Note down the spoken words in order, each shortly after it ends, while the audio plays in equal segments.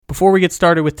Before we get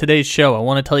started with today's show, I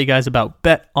want to tell you guys about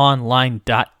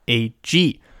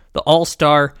betonline.ag. The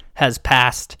All-Star has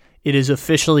passed. It is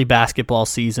officially basketball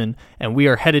season, and we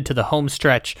are headed to the home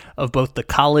stretch of both the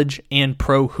college and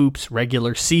pro hoops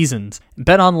regular seasons.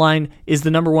 BetOnline is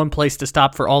the number one place to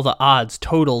stop for all the odds,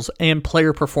 totals, and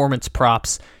player performance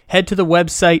props. Head to the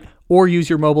website or use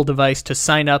your mobile device to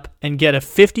sign up and get a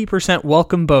 50%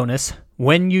 welcome bonus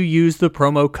when you use the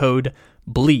promo code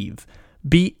BLEAV.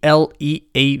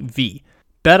 BLEAV.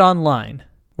 BetOnline,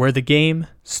 where the game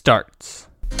starts.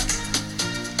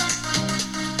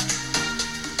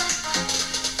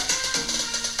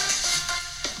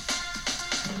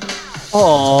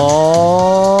 All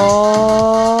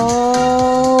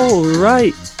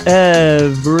right,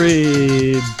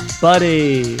 everybody.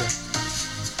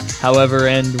 However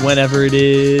and whenever it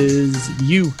is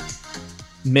you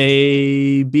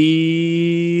may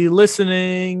be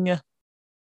listening,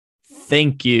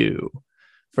 thank you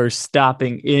for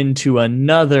stopping into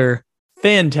another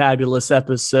fantabulous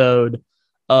episode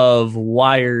of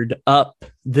Wired Up.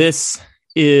 This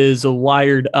is a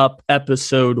Wired Up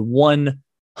episode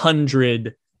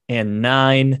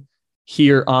 109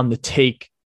 here on the Take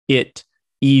It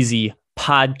Easy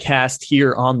podcast,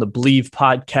 here on the Believe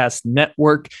Podcast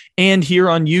Network, and here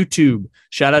on YouTube.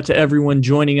 Shout out to everyone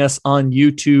joining us on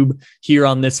YouTube here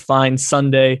on this fine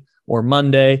Sunday or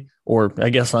Monday, or I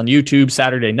guess on YouTube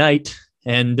Saturday night.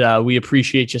 And we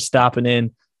appreciate you stopping in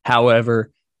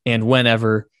however and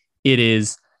whenever it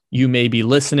is you may be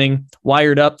listening.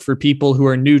 Wired Up, for people who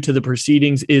are new to the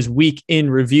proceedings, is week in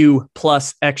review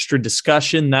plus extra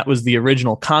discussion. That was the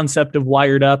original concept of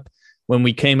Wired Up when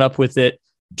we came up with it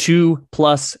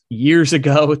 2+ years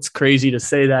ago. It's crazy to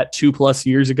say that, 2+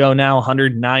 years ago now,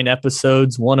 109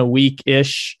 episodes, one a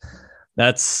week-ish.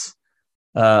 That's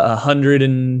 2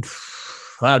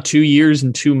 years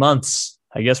and 2 months.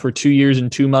 I guess we're 2 years and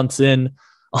 2 months in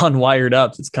on Wired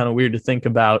Up. It's kind of weird to think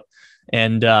about.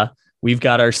 And we've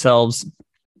got ourselves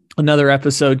another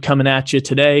episode coming at you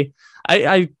today.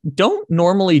 I don't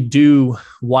normally do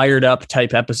Wired Up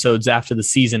type episodes after the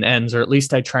season ends, or at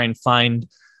least I try and find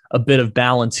a bit of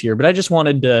balance here. But I just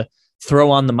wanted to throw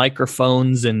on the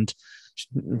microphones and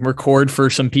record for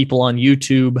some people on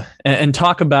YouTube and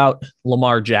talk about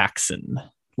Lamar Jackson.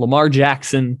 Lamar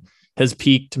Jackson has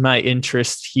piqued my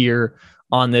interest here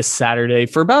on this Saturday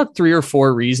for about 3 or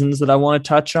 4 reasons that I want to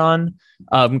touch on.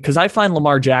 Because I find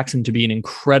Lamar Jackson to be an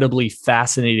incredibly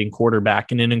fascinating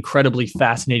quarterback in an incredibly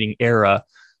fascinating era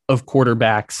of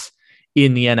quarterbacks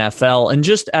in the NFL. And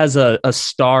just as a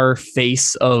star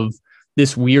face of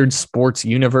this weird sports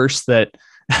universe that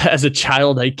as a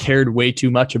child I cared way too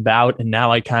much about, and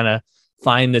now I kind of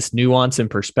find this nuance and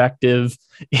perspective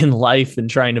in life and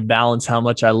trying to balance how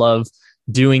much I love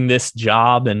doing this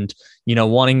job and, you know,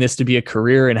 wanting this to be a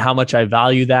career and how much I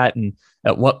value that and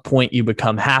at what point you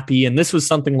become happy. And this was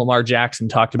something Lamar Jackson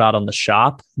talked about on The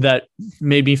Shop that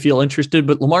made me feel interested.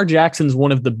 But Lamar Jackson's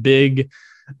one of the big,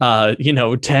 10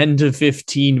 to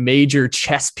 15 major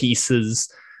chess pieces.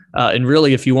 And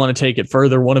really, if you want to take it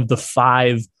further, one of the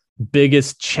 5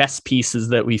 biggest chess pieces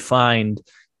that we find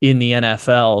in the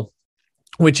NFL,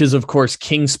 which is, of course,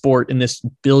 king sport in this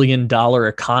billion-dollar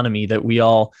economy that we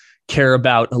all care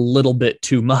about a little bit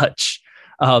too much.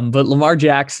 But Lamar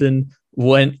Jackson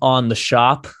went on The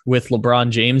Shop with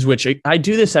LeBron James, which I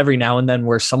do this every now and then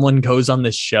where someone goes on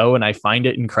this show and I find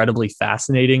it incredibly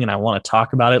fascinating and I want to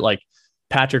talk about it. Like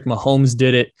Patrick Mahomes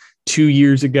did it 2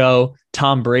 years ago.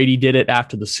 Tom Brady did it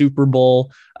after the Super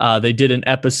Bowl. They did an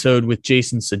episode with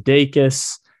Jason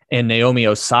Sudeikis and Naomi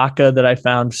Osaka that I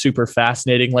found super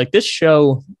fascinating. Like this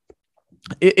show,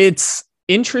 it's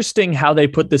interesting how they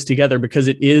put this together because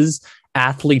it is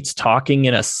athletes talking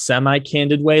in a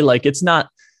semi-candid way. Like it's not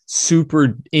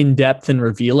super in-depth and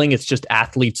revealing. It's just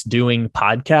athletes doing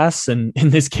podcasts. And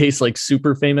in this case, like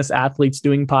super famous athletes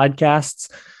doing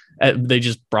podcasts. They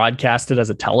just broadcast it as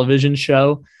a television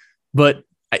show. But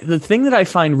the thing that I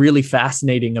find really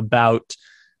fascinating about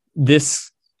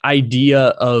this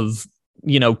idea of,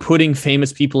 putting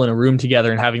famous people in a room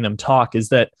together and having them talk is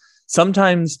that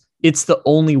sometimes it's the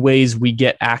only ways we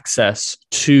get access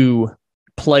to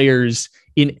players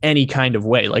in any kind of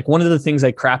way. Like one of the things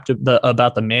I crapped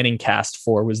about the Manning cast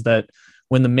for was that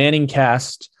when the Manning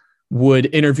cast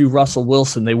would interview Russell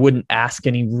Wilson, they wouldn't ask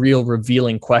any real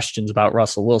revealing questions about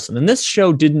Russell Wilson. And this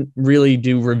show didn't really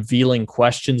do revealing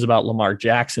questions about Lamar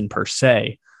Jackson per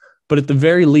se, but at the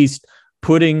very least,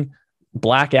 putting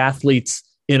Black athletes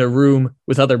in a room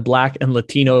with other Black and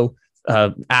Latino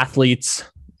athletes,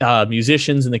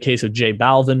 musicians. In the case of J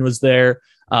Balvin was there.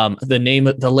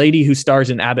 The lady who stars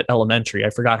in Abbott Elementary,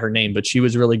 I forgot her name, but she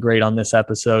was really great on this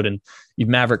episode. And you've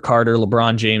Maverick Carter,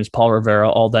 LeBron James, Paul Rivera,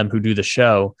 all them who do the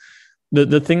show.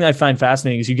 The thing that I find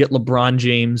fascinating is you get LeBron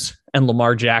James and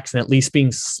Lamar Jackson at least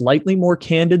being slightly more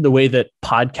candid, the way that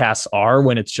podcasts are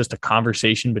when it's just a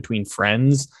conversation between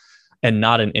friends and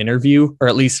not an interview, or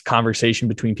at least conversation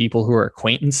between people who are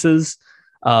acquaintances,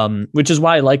 which is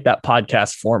why I like that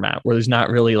podcast format where there's not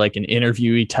really like an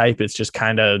interviewee type. It's just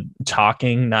kind of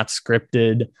talking, not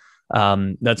scripted.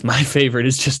 That's my favorite,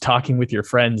 is just talking with your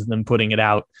friends and then putting it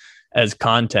out as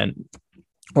content,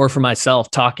 or for myself,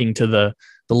 talking to the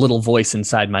little voice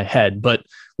inside my head. But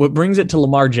what brings it to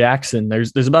Lamar Jackson,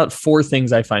 there's about 4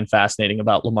 things I find fascinating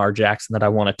about Lamar Jackson that I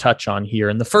want to touch on here.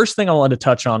 And the first thing I wanted to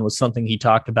touch on was something he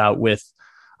talked about with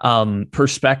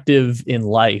perspective in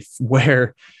life,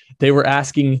 where they were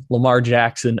asking Lamar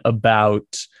Jackson about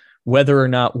whether or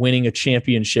not winning a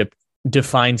championship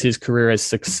defines his career as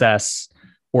success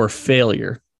or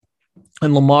failure.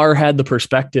 And Lamar had the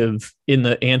perspective in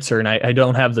the answer, and I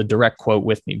don't have the direct quote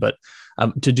with me, but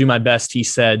to do my best, he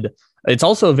said, it's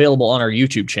also available on our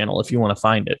YouTube channel if you want to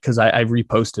find it, because I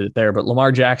reposted it there. But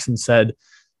Lamar Jackson said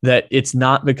that it's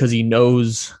not because he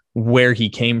knows where he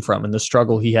came from and the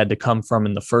struggle he had to come from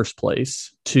in the first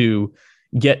place to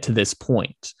get to this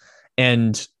point.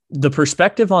 And the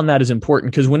perspective on that is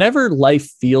important, because whenever life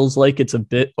feels like it's a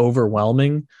bit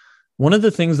overwhelming, one of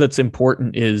the things that's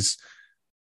important is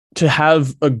to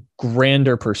have a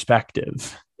grander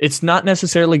perspective. It's not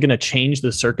necessarily going to change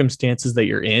the circumstances that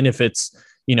you're in. If it's,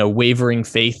 wavering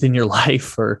faith in your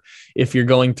life, or if you're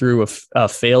going through a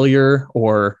failure,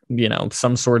 or,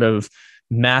 some sort of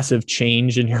massive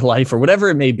change in your life, or whatever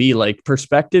it may be, like,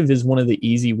 perspective is one of the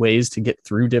easy ways to get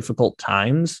through difficult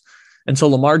times. And so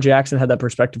Lamar Jackson had that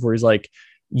perspective where he's like,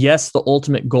 yes, the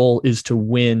ultimate goal is to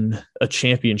win a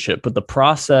championship, but the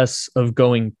process of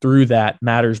going through that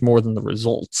matters more than the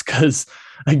results. Because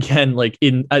again, like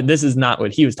this is not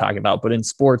what he was talking about, but in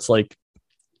sports, like,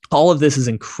 all of this is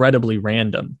incredibly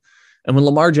random. And when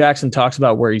Lamar Jackson talks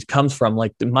about where he comes from,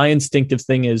 like, my instinctive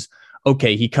thing is,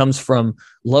 okay, he comes from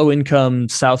low income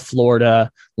South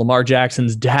Florida. Lamar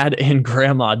Jackson's dad and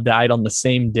grandma died on the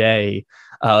same day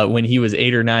when he was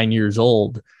 8 or 9 years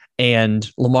old. And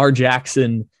Lamar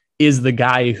Jackson is the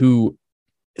guy who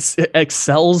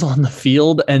excels on the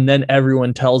field, and then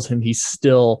everyone tells him he's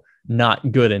still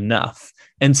not good enough.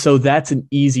 And so that's an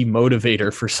easy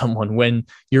motivator for someone when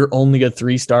you're only a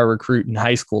 3-star recruit in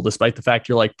high school, despite the fact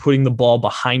you're like putting the ball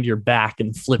behind your back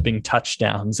and flipping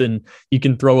touchdowns, and you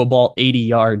can throw a ball 80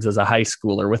 yards as a high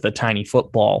schooler with a tiny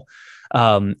football.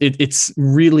 It's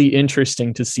really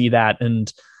interesting to see that.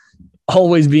 And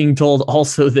always being told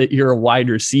also that you're a wide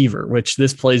receiver, which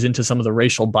this plays into some of the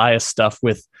racial bias stuff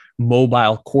with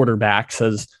mobile quarterbacks,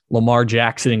 as Lamar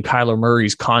Jackson and Kyler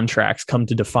Murray's contracts come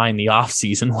to define the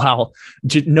offseason. While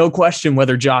no question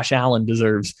whether Josh Allen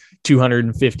deserves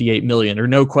 $258 million, or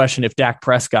no question if Dak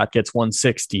Prescott gets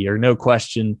 160, or no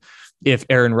question if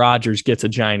Aaron Rodgers gets a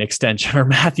giant extension, or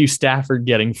Matthew Stafford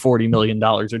getting $40 million,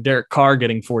 or Derek Carr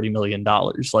getting $40 million.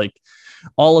 Like,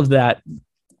 all of that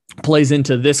plays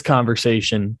into this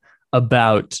conversation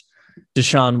about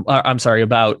Patrick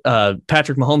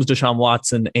Mahomes, Deshaun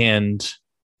Watson, and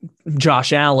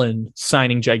Josh Allen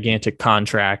signing gigantic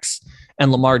contracts,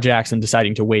 and Lamar Jackson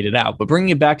deciding to wait it out. But bringing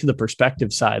it back to the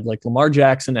perspective side, like, Lamar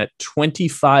Jackson at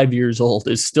 25 years old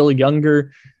is still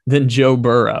younger than Joe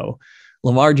Burrow.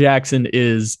 Lamar Jackson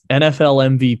is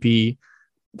NFL MVP,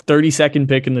 32nd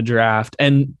pick in the draft.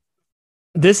 And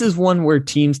this is one where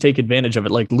teams take advantage of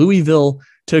it. Like, Louisville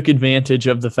took advantage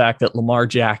of the fact that Lamar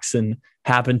Jackson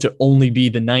happened to only be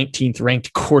the 19th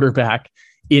ranked quarterback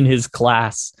in his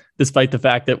class, despite the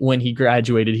fact that when he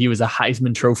graduated, he was a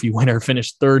Heisman Trophy winner,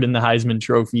 finished 3rd in the Heisman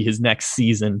Trophy his next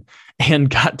season,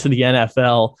 and got to the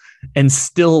NFL and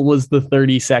still was the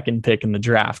 32nd pick in the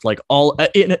draft. Like,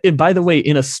 by the way,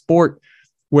 in a sport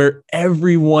where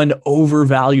everyone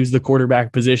overvalues the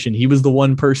quarterback position, he was the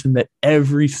one person that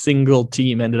every single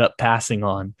team ended up passing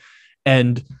on.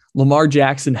 And Lamar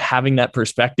Jackson having that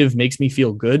perspective makes me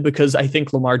feel good, because I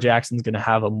think Lamar Jackson's going to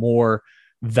have a more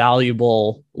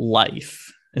valuable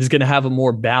life, is going to have a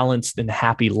more balanced and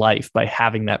happy life by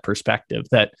having that perspective,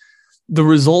 that the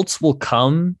results will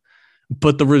come,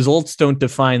 but the results don't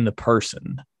define the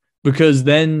person, because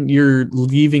then you're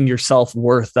leaving your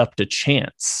self-worth up to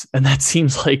chance. And that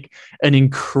seems like an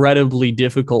incredibly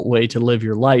difficult way to live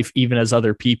your life, even as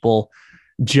other people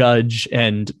judge.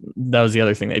 And that was the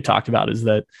other thing they talked about, is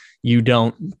that you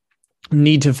don't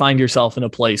need to find yourself in a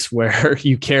place where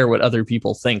you care what other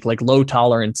people think. Like, low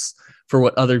tolerance for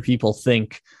what other people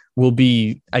think will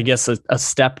be, I guess, a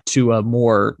step to a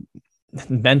more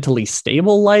mentally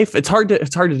stable life. It's hard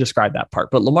to describe that part,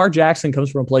 but Lamar Jackson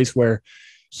comes from a place where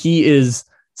he is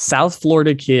South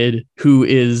Florida kid who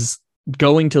is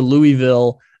going to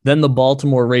Louisville, then the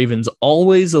Baltimore Ravens,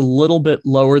 always a little bit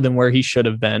lower than where he should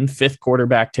have been. 5th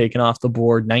quarterback taken off the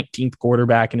board, 19th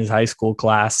quarterback in his high school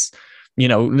class,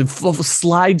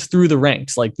 slides through the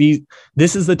ranks. Like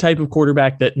this is the type of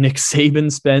quarterback that Nick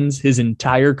Saban spends his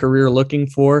entire career looking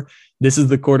for. This is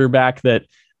the quarterback that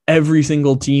every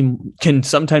single team can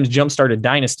sometimes jumpstart a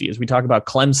dynasty. As we talk about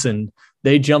Clemson,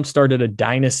 they jumpstarted a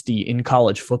dynasty in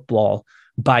college football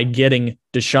by getting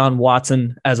Deshaun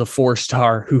Watson as a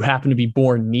 4-star who happened to be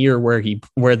born near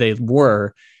where they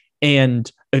were.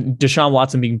 And Deshaun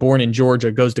Watson being born in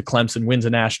Georgia goes to Clemson, wins a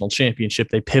national championship.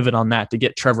 They pivot on that to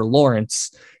get Trevor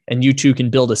Lawrence, and you two can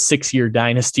build a 6-year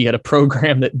dynasty at a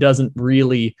program that doesn't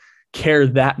really care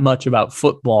that much about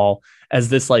football as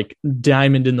this like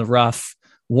diamond in the rough,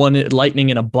 one lightning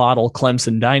in a bottle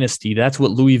Clemson dynasty. That's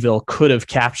what Louisville could have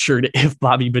captured if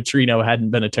Bobby Petrino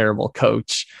hadn't been a terrible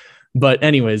coach. But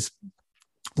anyways,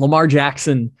 Lamar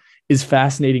Jackson is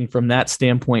fascinating from that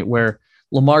standpoint, where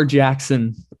Lamar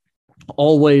Jackson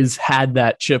always had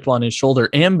that chip on his shoulder.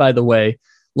 And by the way,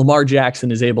 Lamar Jackson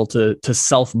is able to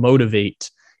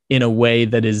self-motivate in a way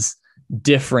that is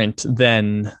different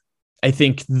than I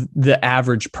think the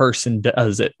average person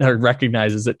does it or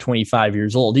recognizes at 25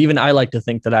 years old. Even I like to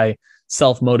think that I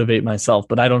self-motivate myself,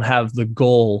 but I don't have the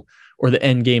goal or the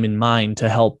end game in mind to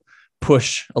help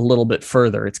push a little bit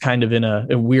further. It's kind of in a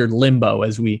weird limbo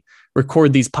as we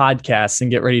record these podcasts and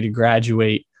get ready to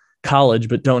graduate college,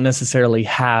 but don't necessarily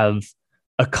have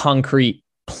a concrete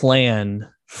plan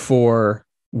for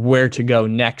where to go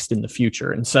next in the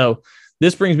future. And so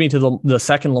this brings me to the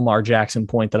second Lamar Jackson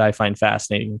point that I find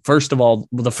fascinating. First of all,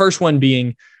 the first one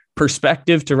being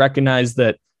perspective, to recognize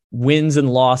that wins and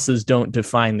losses don't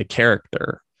define the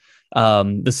character.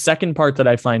 The second part that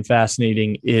I find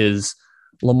fascinating is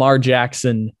Lamar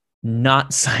Jackson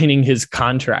not signing his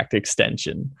contract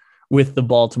extension with the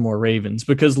Baltimore Ravens,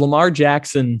 because Lamar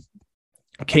Jackson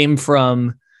came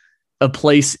from a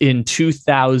place in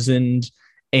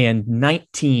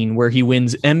 2019 where he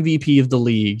wins MVP of the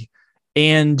league.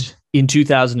 And in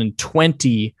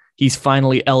 2020, he's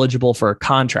finally eligible for a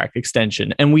contract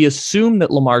extension. And we assume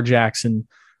that Lamar Jackson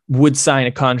would sign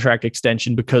a contract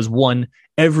extension because, one,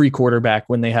 every quarterback,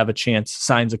 when they have a chance,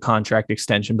 signs a contract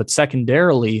extension. But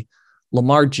secondarily,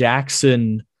 Lamar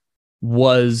Jackson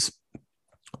was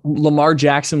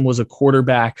a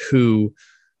quarterback who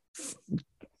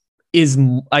is,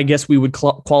 I guess we would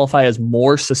qualify as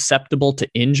more susceptible to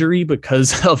injury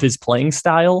because of his playing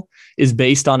style is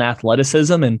based on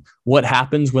athleticism and what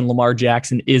happens when Lamar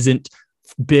Jackson isn't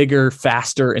bigger,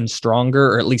 faster, and stronger,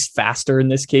 or at least faster in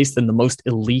this case, than the most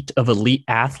elite of elite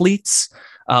athletes.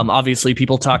 Obviously,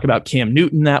 people talk about Cam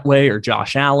Newton that way, or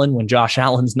Josh Allen. When Josh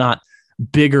Allen's not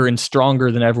bigger and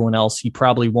stronger than everyone else, he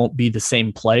probably won't be the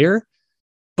same player.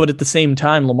 But at the same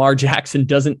time, Lamar Jackson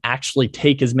doesn't actually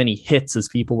take as many hits as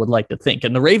people would like to think.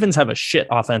 And the Ravens have a shit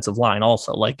offensive line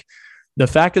also. Like, the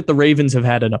fact that the Ravens have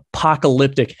had an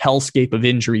apocalyptic hellscape of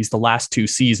injuries the last 2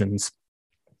 seasons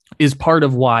is part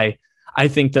of why I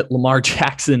think that Lamar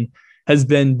Jackson has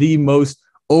been the most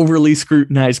overly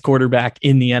scrutinized quarterback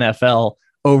in the NFL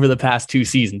over the past 2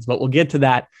 seasons. But we'll get to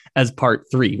that as part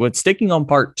 3. What's sticking on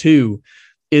part 2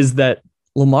 is that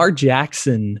Lamar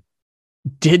Jackson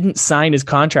didn't sign his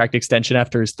contract extension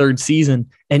after his 3rd season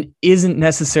and isn't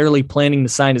necessarily planning to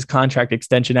sign his contract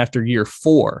extension after year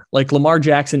 4. Like, Lamar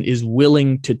Jackson is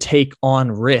willing to take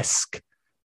on risk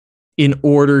in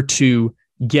order to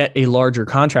get a larger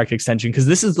contract extension, because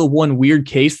this is the one weird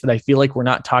case that I feel like we're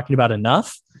not talking about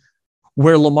enough,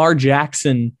 where Lamar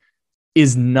Jackson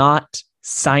is not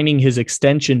signing his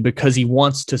extension because he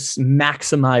wants to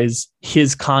maximize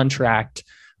his contract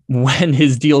when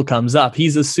his deal comes up.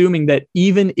 He's assuming that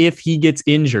even if he gets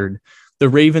injured, the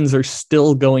Ravens are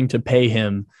still going to pay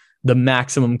him the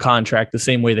maximum contract, the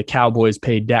same way the Cowboys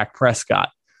paid Dak Prescott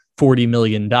 $40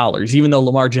 million, even though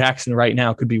Lamar Jackson right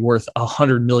now could be worth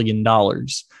 $100 million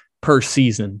per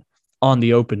season on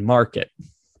the open market.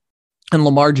 And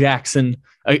Lamar Jackson,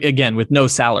 again, with no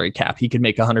salary cap, he could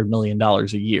make $100 million a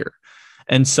year.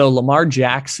 And so Lamar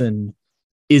Jackson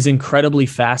is incredibly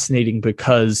fascinating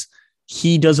because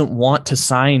he doesn't want to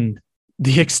sign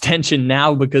the extension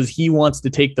now because he wants to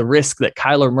take the risk that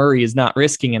Kyler Murray is not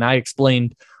risking. And I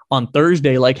explained on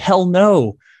Thursday, like, hell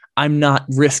no, I'm not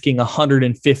risking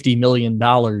 $150 million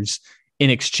in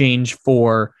exchange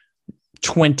for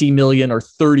 20 million or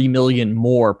 30 million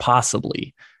more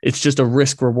possibly. It's just a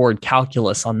risk reward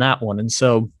calculus on that one. And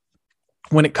so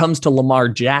when it comes to Lamar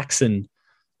Jackson,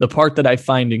 the part that I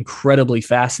find incredibly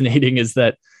fascinating is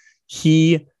that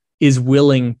he is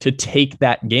willing to take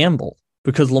that gamble,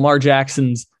 because Lamar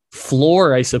Jackson's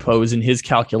floor, I suppose, in his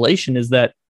calculation is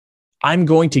that I'm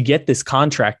going to get this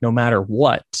contract no matter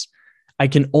what. I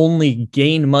can only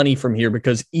gain money from here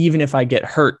because even if I get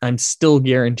hurt, I'm still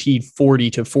guaranteed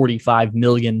 $40 to $45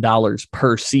 million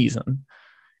per season.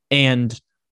 And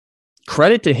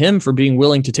credit to him for being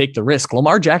willing to take the risk.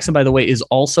 Lamar Jackson, by the way, is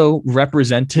also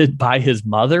represented by his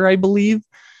mother, I believe.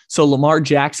 So Lamar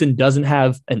Jackson doesn't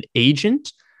have an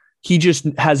agent. He just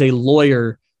has a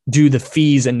lawyer do the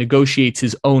fees and negotiates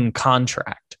his own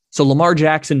contract. So Lamar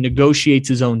Jackson negotiates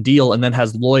his own deal and then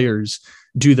has lawyers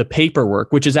do the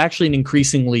paperwork, which is actually an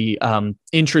increasingly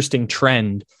interesting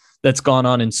trend that's gone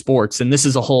on in sports. And this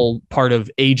is a whole part of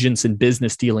agents and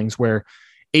business dealings where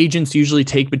agents usually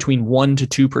take between 1%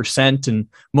 to 2%. And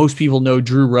most people know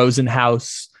Drew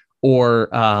Rosenhaus or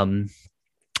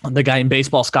the guy in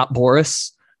baseball, Scott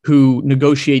Boras, who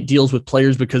negotiate deals with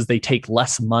players because they take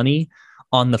less money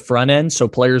on the front end. So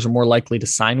players are more likely to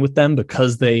sign with them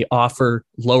because they offer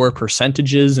lower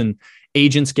percentages, and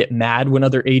agents get mad when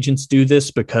other agents do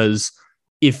this because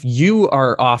if you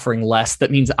are offering less,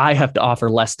 that means I have to offer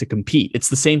less to compete. It's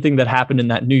the same thing that happened in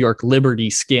that New York Liberty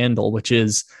scandal, which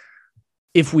is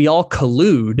if we all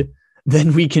collude,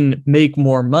 then we can make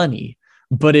more money.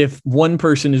 But if one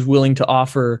person is willing to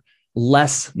offer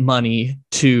less money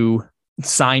to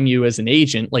sign you as an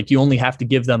agent, like you only have to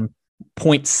give them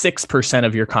 0.6%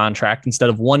 of your contract instead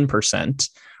of 1%.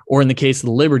 Or in the case of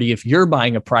the Liberty, if you're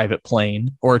buying a private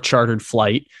plane or a chartered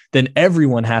flight, then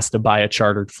everyone has to buy a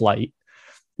chartered flight.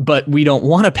 But we don't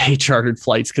want to pay chartered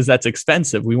flights because that's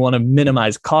expensive. We want to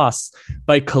minimize costs.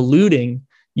 By colluding,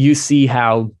 you see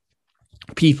how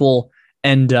people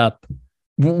end up,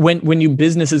 when you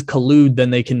businesses collude,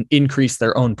 then they can increase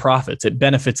their own profits. It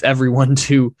benefits everyone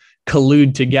to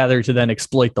collude together to then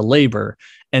exploit the labor.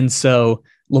 And so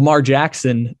Lamar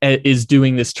Jackson is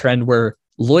doing this trend where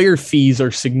lawyer fees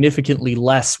are significantly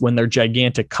less when they're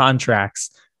gigantic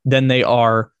contracts than they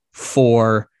are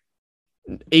for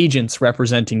agents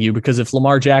representing you. Because if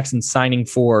Lamar Jackson's signing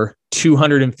for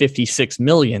 $256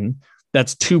 million,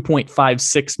 that's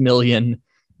 $2.56 million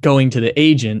going to the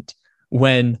agent,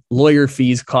 when lawyer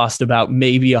fees cost about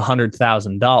maybe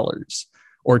 $100,000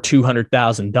 or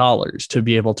 $200,000 to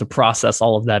be able to process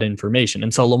all of that information.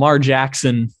 And so Lamar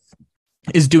Jackson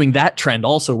is doing that trend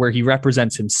also, where he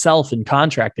represents himself in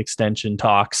contract extension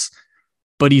talks,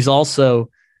 but he's also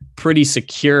pretty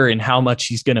secure in how much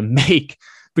he's going to make,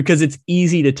 because it's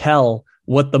easy to tell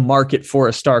what the market for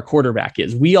a star quarterback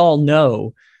is. We all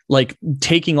know, like,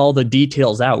 taking all the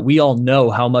details out, we all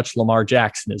know how much Lamar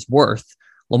Jackson is worth.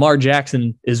 Lamar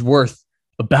Jackson is worth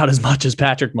about as much as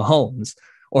Patrick Mahomes,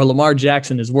 or Lamar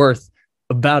Jackson is worth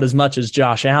about as much as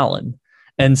Josh Allen.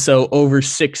 And so over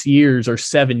 6 years or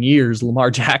 7 years, Lamar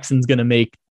Jackson's going to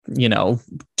make,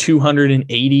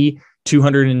 280,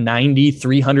 290,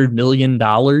 $300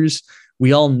 million.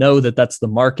 We all know that that's the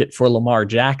market for Lamar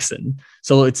Jackson.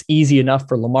 So it's easy enough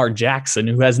for Lamar Jackson,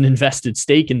 who has an invested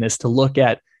stake in this, to look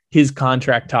at his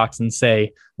contract talks and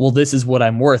say, well, this is what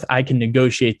I'm worth. I can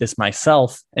negotiate this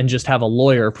myself and just have a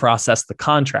lawyer process the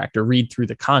contract or read through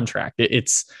the contract.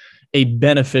 It's a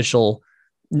beneficial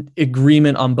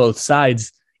agreement on both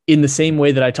sides, in the same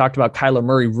way that I talked about Kyler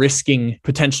Murray risking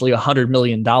potentially $100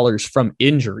 million from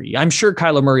injury. I'm sure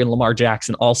Kyler Murray and Lamar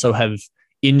Jackson also have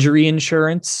injury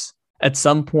insurance at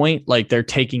some point. Like, they're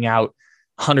taking out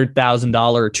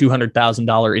 $100,000 or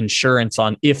 $200,000 insurance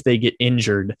on, if they get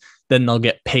injured, then they'll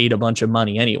get paid a bunch of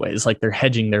money anyways. Like, they're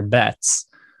hedging their bets.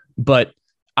 But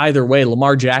either way,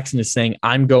 Lamar Jackson is saying,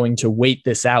 I'm going to wait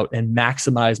this out and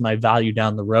maximize my value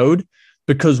down the road,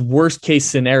 because worst case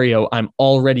scenario, I'm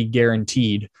already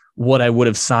guaranteed what I would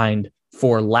have signed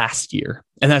for last year.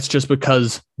 And that's just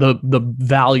because the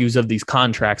values of these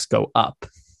contracts go up.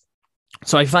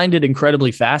 So I find it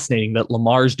incredibly fascinating that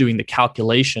Lamar's doing the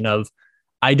calculation of,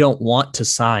 I don't want to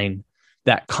sign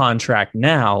that contract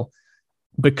now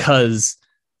because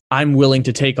I'm willing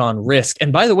to take on risk.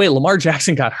 And by the way, Lamar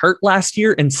Jackson got hurt last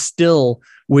year and still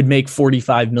would make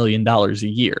 $45 million a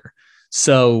year.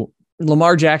 So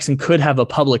Lamar Jackson could have a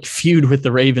public feud with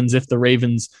the Ravens if the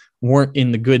Ravens weren't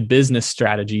in the good business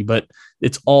strategy, but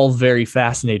it's all very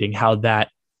fascinating how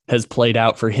that has played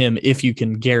out for him if you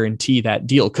can guarantee that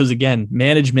deal. Because again,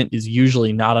 management is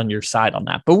usually not on your side on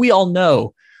that. But we all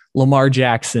know Lamar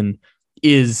Jackson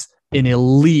is an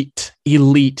elite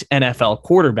NFL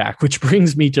quarterback, which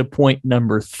brings me to point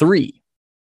number 3.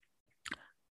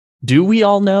 Do we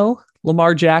all know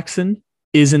Lamar Jackson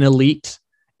is an elite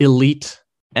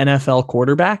NFL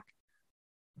quarterback?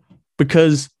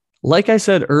 Because like I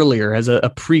said earlier, as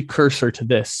a precursor to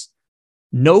this,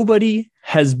 nobody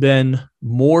has been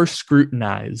more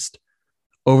scrutinized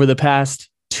over the past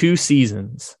 2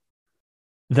 seasons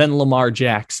than Lamar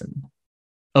Jackson.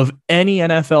 Of any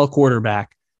NFL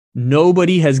quarterback,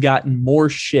 nobody has gotten more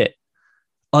shit,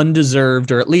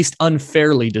 undeserved or at least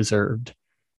unfairly deserved,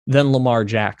 than Lamar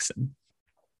Jackson.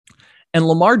 And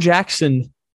Lamar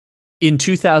Jackson in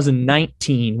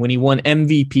 2019, when he won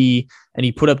MVP and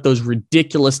he put up those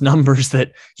ridiculous numbers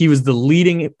that he was the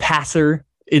leading passer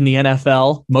in the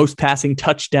NFL, most passing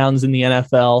touchdowns in the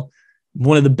NFL,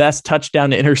 one of the best touchdown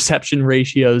to interception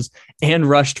ratios, and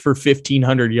rushed for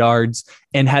 1,500 yards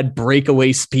and had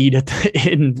breakaway speed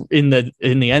in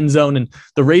the end zone. And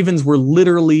the Ravens were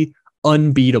literally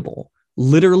unbeatable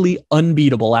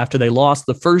after they lost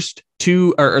the first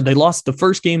two, or they lost the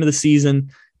first game of the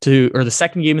season or the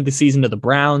second game of the season to the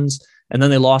Browns, and then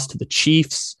they lost to the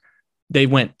Chiefs. They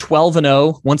went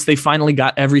 12-0 once they finally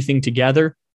got everything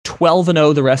together.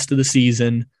 12-0 the rest of the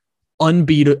season,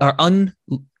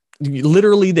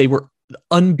 literally they were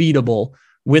unbeatable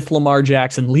with Lamar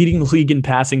Jackson leading the league in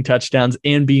passing touchdowns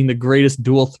and being the greatest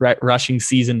dual threat rushing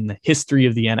season in the history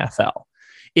of the NFL.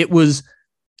 It was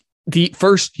the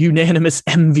first unanimous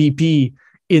MVP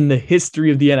in the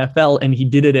history of the NFL, and he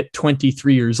did it at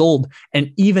 23 years old.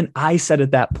 And even I said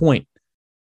at that point,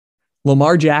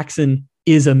 Lamar Jackson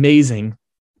is amazing,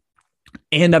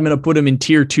 and I'm going to put him in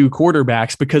tier 2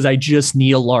 quarterbacks because I just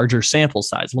need a larger sample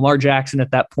size. Lamar Jackson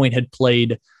at that point had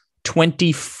played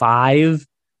 25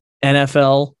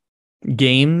 NFL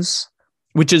games,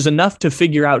 which is enough to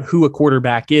figure out who a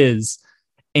quarterback is.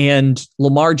 And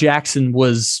Lamar Jackson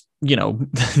was,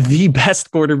 the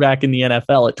best quarterback in the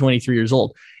NFL at 23 years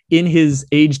old. In his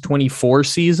age 24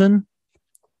 season,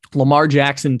 Lamar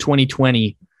Jackson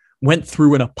 2020 went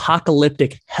through an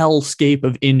apocalyptic hellscape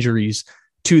of injuries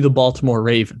to the Baltimore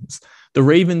Ravens. The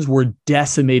Ravens were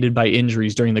decimated by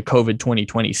injuries during the COVID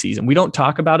 2020 season. We don't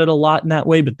talk about it a lot in that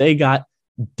way, but they got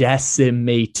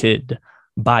decimated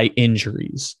by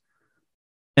injuries.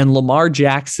 And Lamar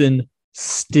Jackson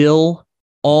still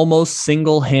almost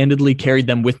single-handedly carried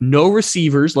them with no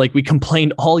receivers, like we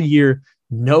complained all year,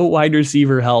 no wide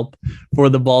receiver help for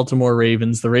the Baltimore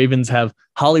Ravens. The Ravens have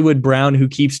Hollywood Brown, who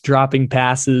keeps dropping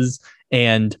passes,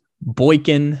 and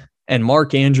Boykin and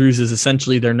Mark Andrews is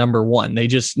essentially their number one. They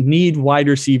just need wide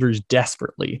receivers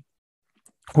desperately.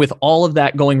 With all of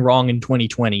that going wrong in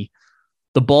 2020,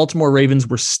 the Baltimore Ravens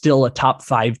were still a top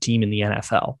 5 team in the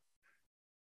NFL.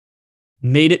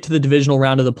 Made it to the divisional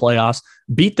round of the playoffs,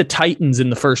 beat the Titans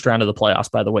in the first round of the playoffs,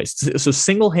 by the way. So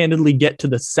single-handedly get to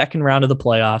the second round of the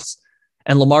playoffs,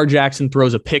 and Lamar Jackson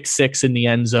throws a pick 6 in the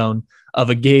end zone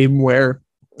of a game where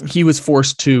he was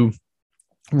forced to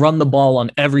run the ball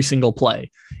on every single play.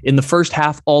 In the first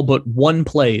half, all but 1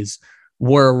 plays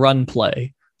were a run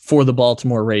play for the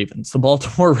Baltimore Ravens. The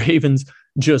Baltimore Ravens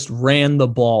just ran the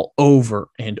ball over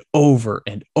and over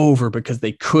and over because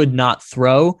they could not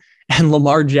throw. And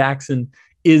Lamar Jackson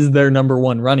is their number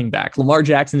 1 running back. Lamar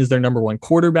Jackson is their number 1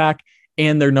 quarterback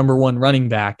and their number 1 running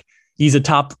back. He's a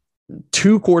top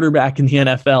 2 quarterback in the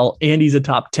NFL, and he's a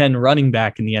top 10 running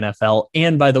back in the NFL.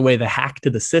 And by the way, the hack to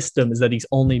the system is that he's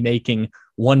only making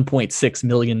 $1.6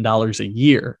 million a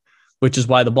year, which is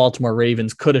why the Baltimore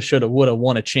Ravens coulda, shoulda, woulda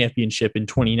won a championship in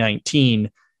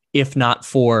 2019, if not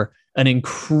for an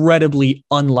incredibly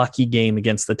unlucky game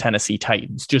against the Tennessee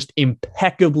Titans. Just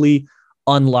impeccably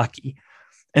unlucky.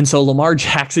 And so Lamar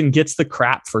Jackson gets the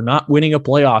crap for not winning a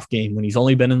playoff game when he's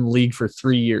only been in the league for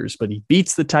 3 years, but he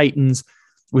beats the Titans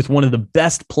with one of the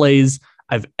best plays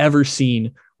I've ever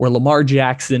seen, where Lamar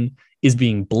Jackson is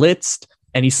being blitzed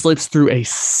and he slips through a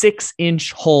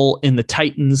 6-inch hole in the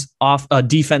Titans off a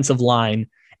defensive line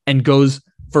and goes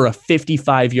for a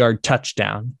 55-yard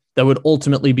touchdown that would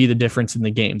ultimately be the difference in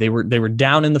the game. They were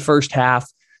down in the first half.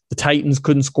 The Titans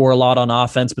couldn't score a lot on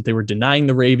offense, but they were denying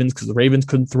the Ravens because the Ravens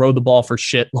couldn't throw the ball for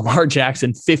shit. Lamar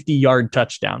Jackson, 50-yard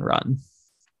touchdown run.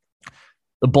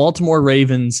 The Baltimore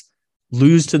Ravens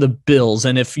lose to the Bills.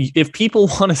 And if people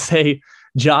want to say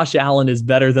Josh Allen is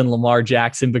better than Lamar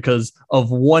Jackson because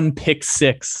of 1 pick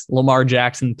 6 Lamar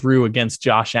Jackson threw against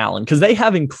Josh Allen, because they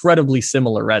have incredibly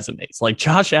similar resumes. Like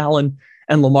Josh Allen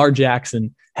and Lamar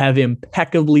Jackson have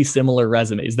impeccably similar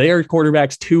resumes. They are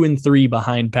quarterbacks 2 and 3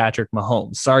 behind Patrick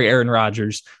Mahomes. Sorry, Aaron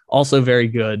Rodgers, also very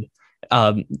good.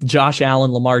 Josh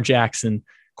Allen, Lamar Jackson,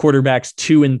 quarterbacks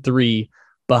 2 and 3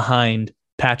 behind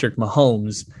Patrick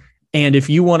Mahomes. And if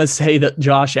you want to say that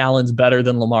Josh Allen's better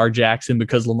than Lamar Jackson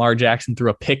because Lamar Jackson threw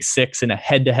a pick 6 in a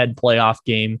head-to-head playoff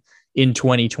game in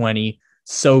 2020,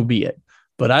 so be it.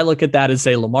 But I look at that as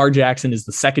say Lamar Jackson is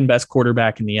the second best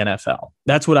quarterback in the NFL.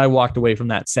 That's what I walked away from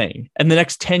that saying. And the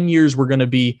next 10 years, we're going to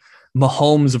be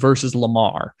Mahomes versus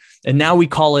Lamar. And now we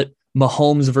call it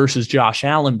Mahomes versus Josh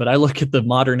Allen. But I look at the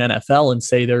modern NFL and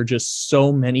say there are just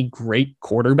so many great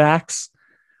quarterbacks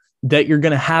that you're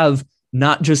going to have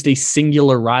not just a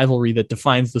singular rivalry that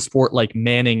defines the sport like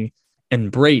Manning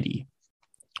and Brady,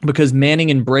 because Manning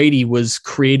and Brady was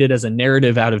created as a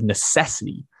narrative out of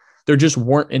necessity. There just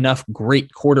weren't enough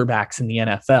great quarterbacks in the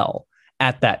NFL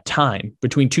at that time.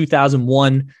 Between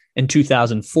 2001 and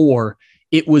 2004,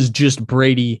 it was just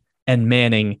Brady and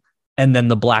Manning, and then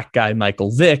the black guy,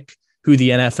 Michael Vick, who the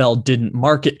NFL didn't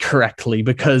market correctly,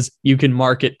 because you can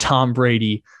market Tom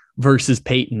Brady versus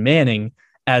Peyton Manning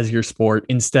as your sport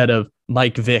instead of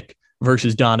Mike Vick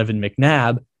versus Donovan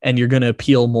McNabb, and you're going to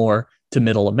appeal more to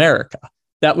middle America.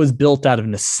 That was built out of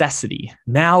necessity.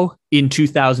 Now in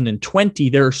 2020,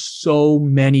 there are so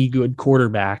many good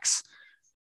quarterbacks,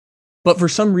 but for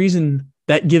some reason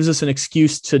that gives us an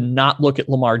excuse to not look at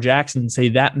Lamar Jackson and say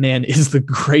that man is the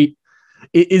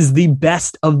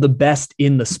best of the best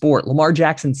in the sport. Lamar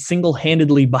Jackson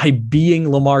single-handedly, by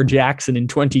being Lamar Jackson in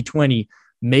 2020,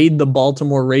 made the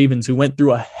Baltimore Ravens, who went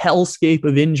through a hellscape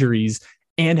of injuries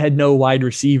and had no wide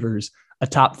receivers, a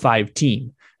top 5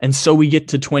 team. And so we get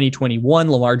to 2021.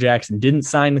 Lamar Jackson didn't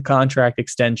sign the contract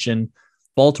extension.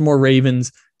 Baltimore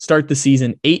Ravens start the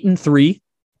season 8-3,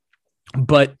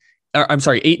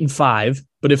 8-5.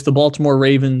 But if the Baltimore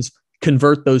Ravens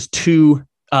convert those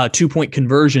two-point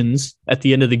conversions at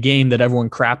the end of the game that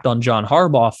everyone crapped on John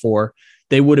Harbaugh for,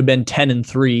 they would have been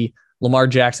 10-3. Lamar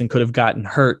Jackson could have gotten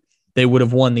hurt. They would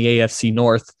have won the AFC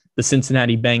North. The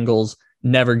Cincinnati Bengals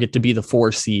never get to be the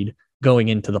 4 seed going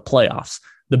into the playoffs.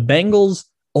 The Bengals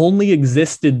only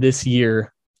existed this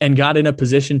year and got in a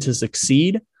position to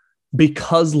succeed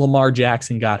because Lamar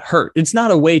Jackson got hurt. It's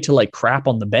not a way to like crap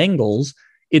on the Bengals.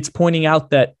 It's pointing out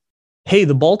that, hey,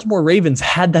 the Baltimore Ravens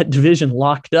had that division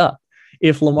locked up.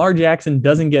 If Lamar Jackson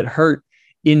doesn't get hurt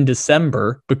in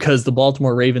December because the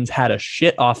Baltimore Ravens had a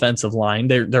shit offensive line,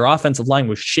 their offensive line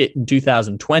was shit in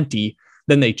 2020,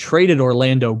 then they traded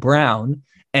Orlando Brown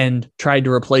and tried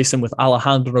to replace him with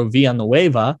Alejandro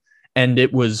Villanueva. And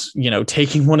it was,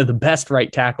 taking one of the best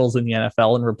right tackles in the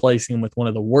NFL and replacing him with one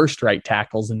of the worst right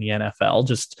tackles in the NFL.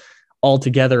 Just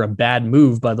altogether a bad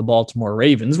move by the Baltimore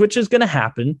Ravens, which is going to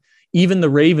happen. Even the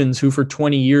Ravens, who for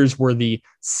 20 years were the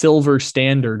silver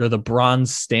standard or the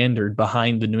bronze standard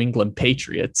behind the New England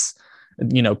Patriots.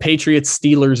 Patriots,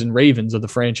 Steelers, and Ravens are the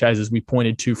franchises we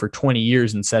pointed to for 20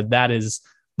 years and said that is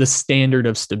the standard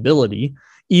of stability.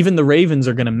 Even the Ravens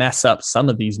are going to mess up some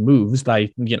of these moves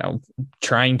by,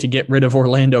 trying to get rid of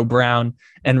Orlando Brown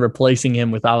and replacing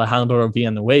him with Alejandro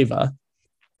Villanueva.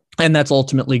 And that's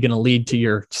ultimately going to lead to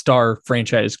your star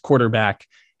franchise quarterback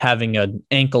having an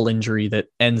ankle injury that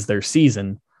ends their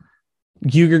season.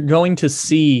 You're going to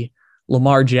see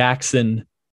Lamar Jackson,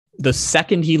 the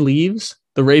second he leaves,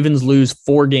 the Ravens lose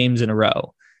 4 games in a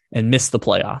row and miss the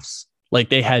playoffs. Like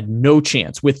they had no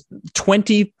chance with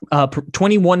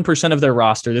 21% of their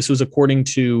roster. This was according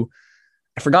to,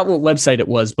 I forgot what website it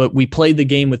was, but we played the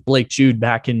game with Blake Jude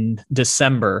back in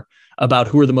December about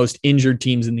who are the most injured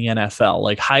teams in the NFL,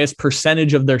 like highest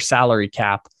percentage of their salary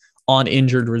cap on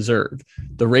injured reserve.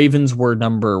 The Ravens were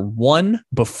number 2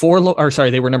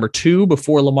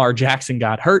 before Lamar Jackson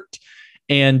got hurt.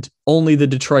 And only the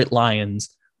Detroit Lions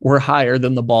were higher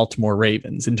than the Baltimore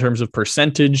Ravens in terms of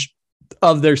percentage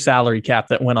of their salary cap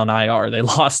that went on IR. They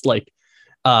lost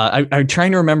I'm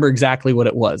trying to remember exactly what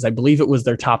it was. I believe it was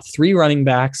their top 3 running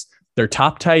backs, their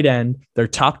top tight end, their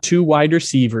top 2 wide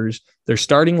receivers, their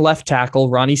starting left tackle,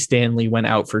 Ronnie Stanley, went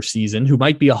out for season, who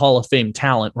might be a Hall of Fame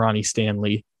talent, Ronnie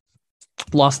Stanley.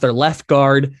 Lost their left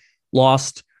guard,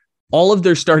 lost all of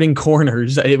their starting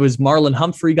corners. It was Marlon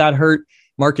Humphrey got hurt.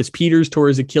 Marcus Peters tore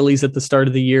his Achilles at the start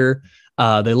of the year.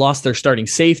 They lost their starting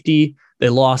safety. They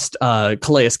lost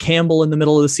Calais Campbell in the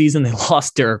middle of the season. They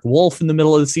lost Derek Wolfe in the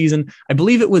middle of the season. I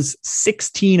believe it was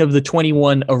 16 of the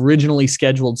 21 originally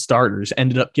scheduled starters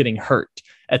ended up getting hurt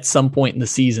at some point in the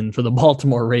season for the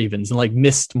Baltimore Ravens and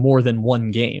missed more than 1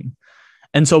 game.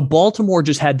 And so Baltimore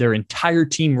just had their entire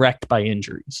team wrecked by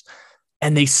injuries.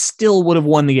 And they still would have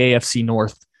won the AFC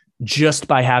North just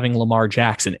by having Lamar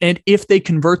Jackson. And if they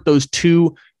convert those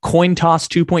 2 coin toss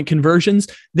 2-point conversions,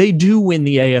 they do win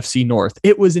the AFC North.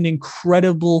 It was an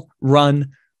incredible run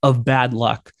of bad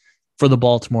luck for the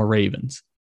Baltimore Ravens.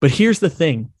 But here's the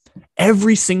thing.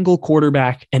 Every single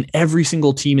quarterback and every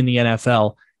single team in the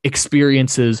NFL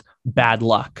experiences bad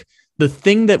luck. The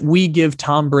thing that we give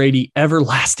Tom Brady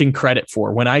everlasting credit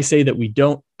for, when I say that we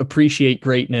don't appreciate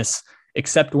greatness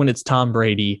except when it's Tom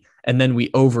Brady, and then we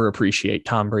overappreciate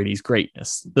Tom Brady's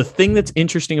greatness. The thing that's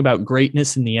interesting about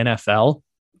greatness in the NFL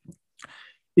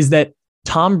is that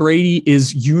Tom Brady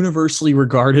is universally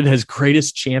regarded as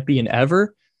greatest champion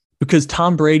ever because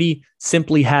Tom Brady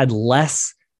simply had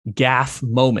less gaffe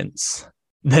moments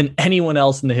than anyone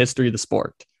else in the history of the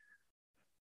sport.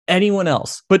 Anyone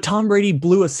else. But Tom Brady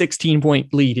blew a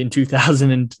 16-point lead in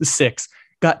 2006,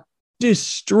 got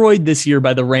destroyed this year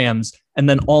by the Rams, and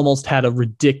then almost had a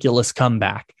ridiculous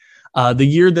comeback. The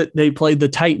year that they played the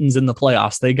Titans in the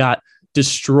playoffs, they got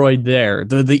destroyed there.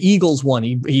 The Eagles won.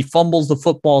 He fumbles the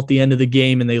football at the end of the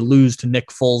game and they lose to Nick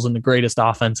Foles and the greatest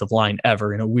offensive line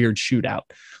ever in a weird shootout.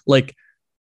 Like,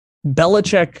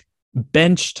 Belichick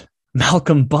benched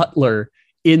Malcolm Butler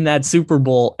in that Super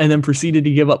Bowl and then proceeded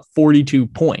to give up 42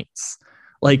 points.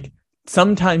 Like,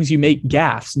 sometimes you make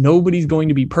gaffes. Nobody's going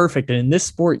to be perfect. And in this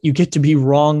sport, you get to be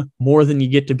wrong more than you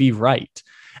get to be right.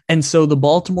 And so the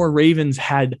Baltimore Ravens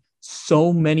had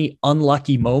so many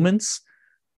unlucky moments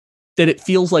that it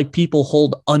feels like people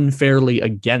hold unfairly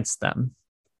against them.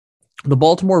 The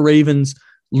Baltimore Ravens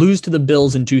lose to the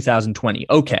Bills in 2020.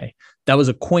 Okay, that was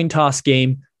a coin toss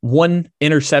game. One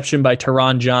interception by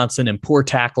Taron Johnson and poor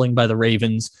tackling by the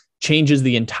Ravens changes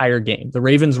the entire game. The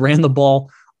Ravens ran the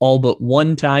ball all but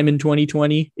one time in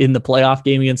 2020 in the playoff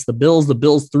game against the Bills. The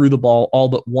Bills threw the ball all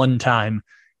but one time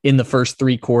in the first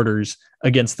three quarters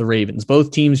against the Ravens.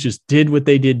 Both teams just did what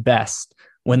they did best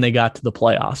when they got to the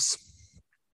playoffs.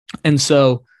 And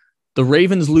so the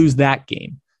Ravens lose that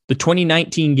game. The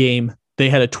 2019 game, they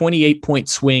had a 28-point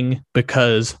swing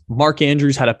because Mark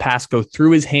Andrews had a pass go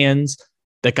through his hands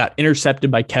that got intercepted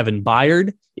by Kevin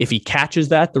Byard. If he catches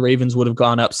that, the Ravens would have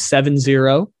gone up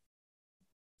 7-0.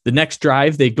 The next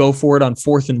drive, they go for it on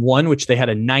 4th and 1, which they had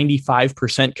a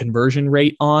 95% conversion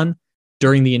rate on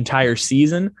during the entire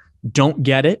season. Don't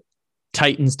get it.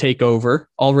 Titans take over,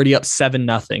 already up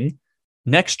 7-0.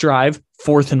 Next drive,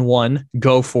 4th and 1,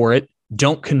 go for it.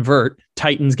 Don't convert.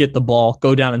 Titans get the ball,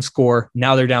 go down and score.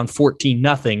 Now they're down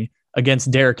 14-0 against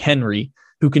Derrick Henry,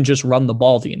 who can just run the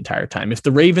ball the entire time. If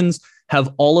the Ravens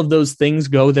have all of those things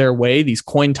go their way, these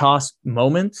coin toss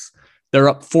moments, they're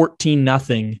up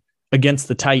 14-0 against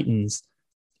the Titans.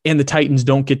 And the Titans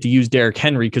don't get to use Derrick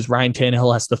Henry because Ryan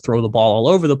Tannehill has to throw the ball all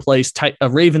over the place.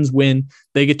 Ravens win.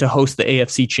 They get to host the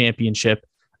AFC Championship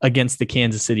against the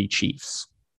Kansas City Chiefs.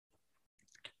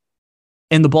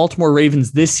 And the Baltimore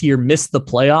Ravens this year missed the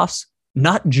playoffs,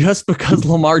 not just because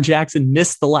Lamar Jackson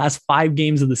missed the last 5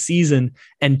 games of the season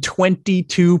and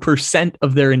 22%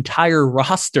 of their entire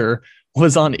roster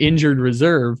was on injured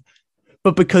reserve,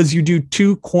 but because you do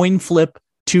 2 coin flip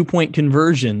 2-point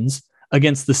conversions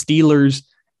against the Steelers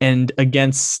and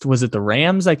against, was it the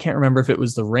Rams? I can't remember if it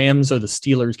was the Rams or the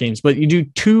Steelers games, but you do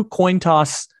 2 coin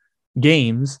toss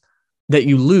games that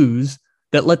you lose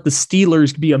that let the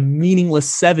Steelers be a meaningless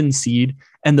 7 seed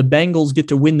and the Bengals get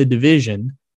to win the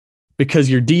division because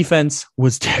your defense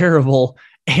was terrible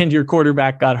and your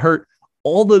quarterback got hurt.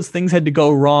 All those things had to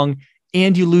go wrong,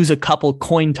 and you lose a couple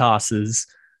coin tosses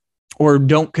or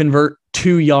don't convert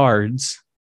 2 yards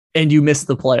and you miss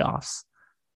the playoffs.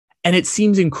 And it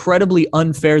seems incredibly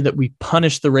unfair that we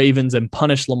punish the Ravens and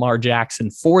punish Lamar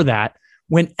Jackson for that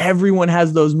when everyone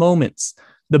has those moments.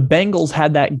 The Bengals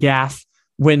had that gaffe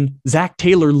when Zach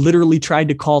Taylor literally tried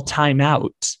to call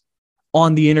timeout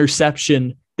on the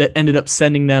interception that ended up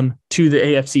sending them to the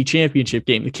AFC Championship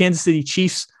game. The Kansas City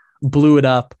Chiefs blew it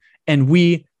up, and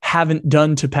we haven't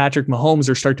done to Patrick Mahomes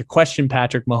or start to question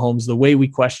Patrick Mahomes the way we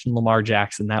question Lamar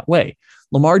Jackson that way.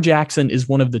 Lamar Jackson is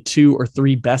one of the 2 or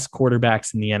 3 best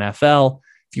quarterbacks in the NFL.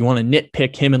 If you want to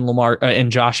nitpick him and Lamar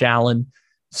and Josh Allen,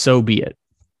 so be it.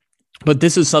 But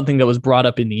this is something that was brought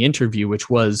up in the interview, which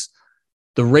was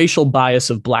the racial bias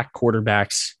of black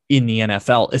quarterbacks in the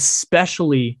NFL,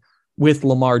 especially with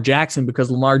Lamar Jackson,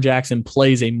 because Lamar Jackson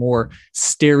plays a more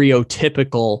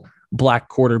stereotypical black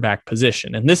quarterback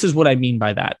position. And this is what I mean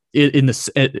by that.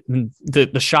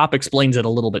 The shop explains it a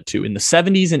little bit too. In the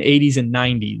 70s and 80s and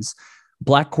 90s,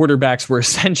 black quarterbacks were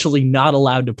essentially not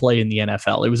allowed to play in the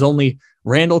NFL. It was only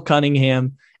Randall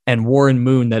Cunningham and Warren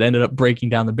Moon that ended up breaking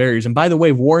down the barriers. And by the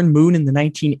way, Warren Moon in the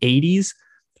 1980s,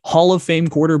 Hall of Fame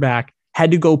quarterback, had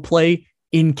to go play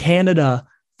in Canada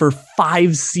for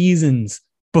 5 seasons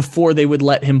before they would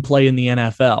let him play in the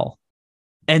NFL.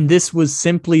 And this was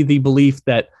simply the belief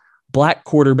that black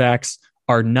quarterbacks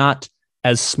are not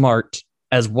as smart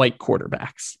as white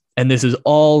quarterbacks. And this is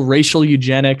all racial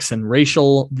eugenics and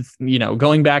racial,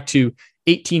 going back to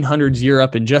 1800s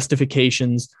Europe and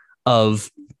justifications of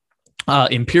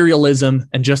imperialism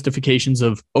and justifications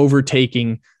of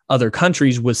overtaking other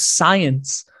countries was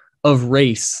science of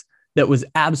race that was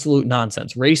absolute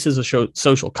nonsense. Race is a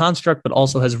social construct, but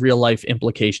also has real life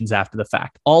implications after the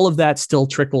fact. All of that still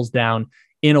trickles down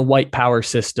in a white power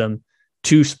system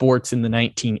to sports in the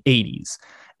 1980s.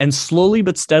 And slowly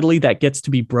but steadily, that gets to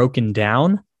be broken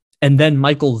down. And then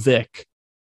Michael Vick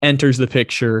enters the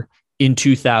picture in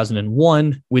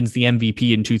 2001, wins the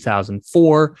MVP in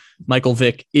 2004. Michael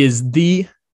Vick is the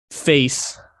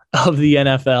face of the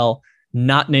NFL,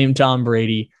 not named Tom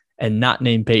Brady and not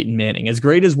named Peyton Manning. As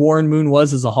great as Warren Moon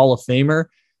was as a Hall of Famer,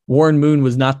 Warren Moon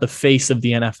was not the face of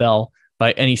the NFL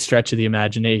by any stretch of the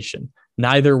imagination.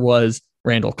 Neither was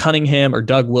Randall Cunningham or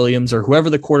Doug Williams or whoever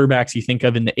the quarterbacks you think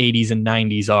of in the 80s and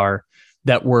 90s are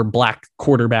that were black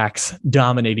quarterbacks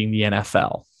dominating the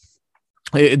NFL.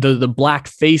 The black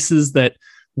faces that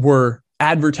were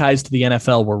advertised to the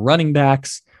NFL were running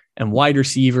backs and wide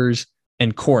receivers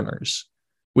and corners,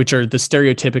 which are the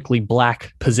stereotypically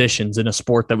black positions in a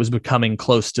sport that was becoming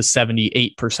close to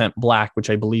 78% black, which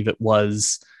I believe it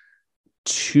was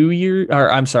I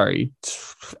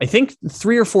think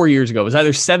 3 or 4 years ago. It was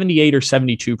either 78 or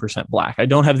 72% black. I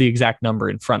don't have the exact number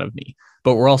in front of me,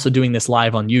 but we're also doing this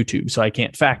live on YouTube, so I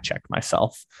can't fact check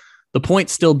myself. The point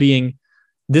still being,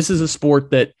 this is a sport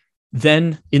that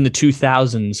then in the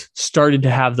 2000s started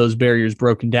to have those barriers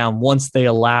broken down once they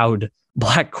allowed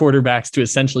black quarterbacks to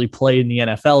essentially play in the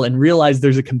NFL and realized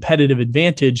there's a competitive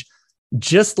advantage,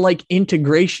 just like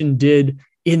integration did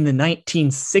in the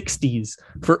 1960s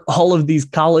for all of these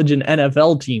college and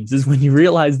NFL teams, is when you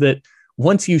realize that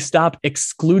once you stop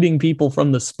excluding people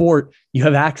from the sport, you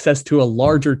have access to a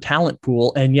larger talent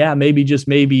pool. And yeah, maybe, just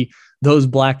maybe, those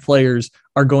black players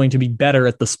are going to be better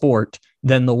at the sport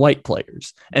than the white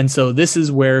players. And so this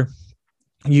is where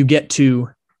you get to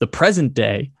the present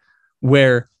day,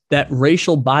 where that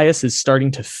racial bias is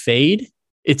starting to fade.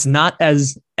 It's not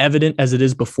as evident as it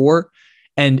is before.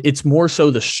 And it's more so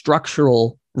the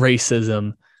structural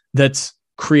racism that's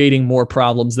creating more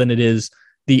problems than it is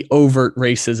the overt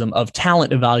racism of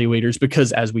talent evaluators.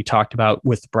 Because as we talked about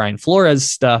with Brian Flores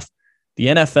stuff, the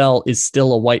NFL is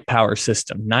still a white power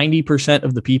system. 90%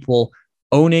 of the people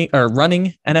owning or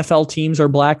running NFL teams are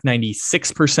black.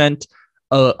 90%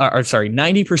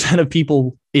 of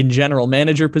people in general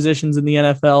manager positions in the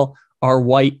NFL are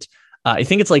white. I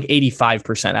think it's like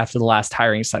 85% after the last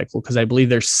hiring cycle, because I believe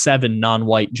there's 7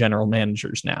 non-white general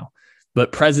managers now.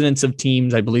 But presidents of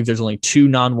teams, I believe there's only 2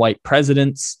 non-white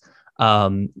presidents.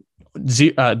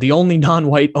 The only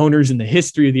non-white owners in the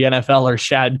history of the NFL are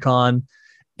Shad Khan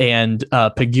and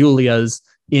Pagulias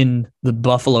in the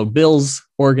Buffalo Bills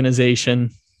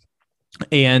organization.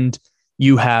 And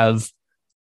you have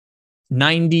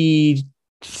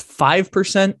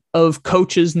 95% of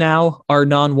coaches now are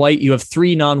non-white. You have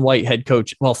 4 non-white head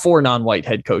coaches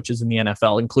in the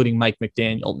NFL, including Mike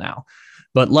McDaniel now.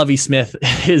 But Lovie Smith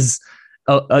is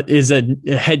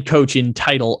a head coach in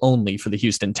title only for the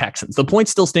Houston Texans. The point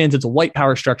still stands. It's a white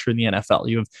power structure in the NFL.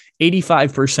 You have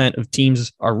 85% of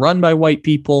teams are run by white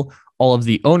people. All of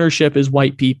the ownership is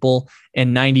white people,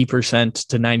 and 90%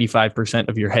 to 95%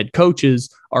 of your head coaches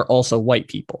are also white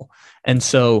people. And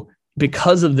so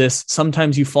because of this,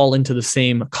 sometimes you fall into the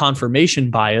same confirmation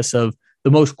bias of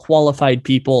the most qualified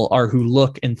people are who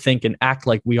look and think and act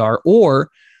like we are,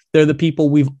 or they're the people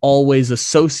we've always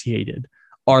associated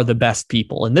are the best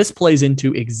people. And this plays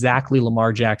into exactly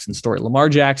Lamar Jackson's story. Lamar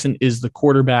Jackson is the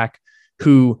quarterback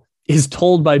who is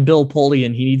told by Bill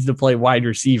Polian he needs to play wide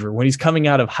receiver. When he's coming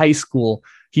out of high school,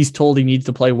 he's told he needs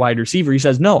to play wide receiver. He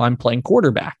says, no, I'm playing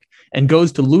quarterback, and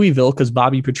goes to Louisville because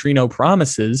Bobby Petrino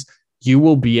promises you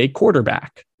will be a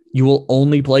quarterback. You will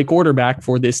only play quarterback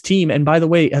for this team. And by the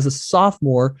way, as a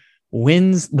sophomore,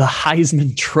 wins the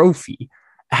Heisman Trophy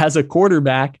as a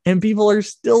quarterback, and people are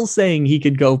still saying he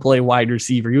could go play wide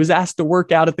receiver. He was asked to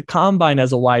work out at the combine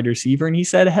as a wide receiver, and he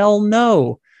said, hell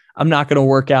no, I'm not going to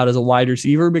work out as a wide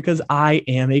receiver because I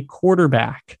am a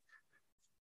quarterback.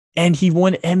 And he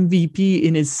won MVP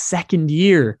in his second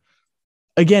year.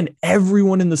 Again,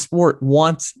 everyone in the sport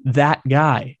wants that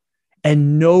guy.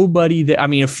 And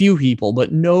a few people,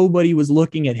 but nobody was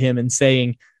looking at him and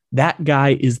saying, that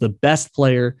guy is the best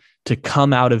player to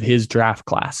come out of his draft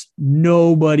class.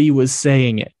 Nobody was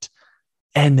saying it.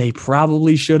 And they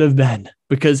probably should have been,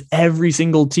 because every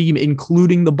single team,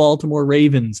 including the Baltimore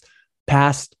Ravens,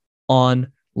 passed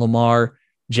on Lamar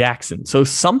Jackson. So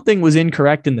something was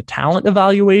incorrect in the talent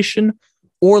evaluation,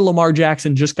 or Lamar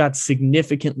Jackson just got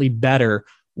significantly better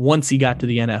once he got to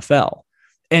the NFL.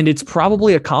 And it's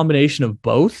probably a combination of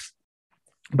both,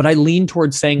 but I lean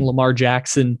towards saying Lamar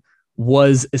Jackson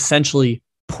was essentially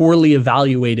poorly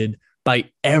evaluated by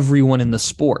everyone in the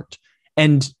sport.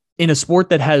 And in a sport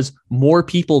that has more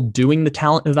people doing the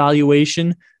talent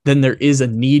evaluation than there is a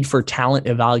need for talent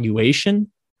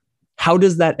evaluation, how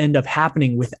does that end up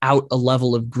happening without a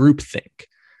level of groupthink?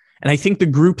 And I think the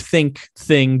groupthink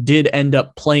thing did end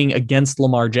up playing against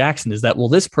Lamar Jackson, is that, well,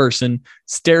 this person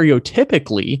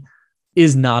stereotypically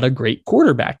is not a great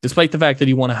quarterback, despite the fact that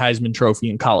he won a Heisman Trophy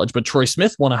in college. But Troy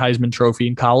Smith won a Heisman Trophy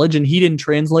in college, and he didn't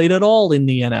translate at all in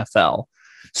the NFL.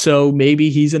 So maybe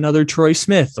he's another Troy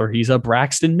Smith, or he's a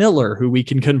Braxton Miller who we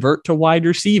can convert to wide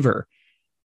receiver.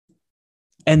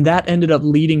 And that ended up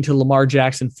leading to Lamar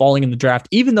Jackson falling in the draft,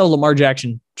 even though Lamar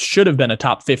Jackson should have been a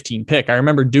top 15 pick. I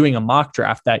remember doing a mock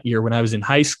draft that year when I was in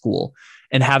high school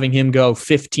and having him go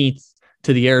 15th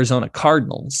to the Arizona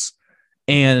Cardinals.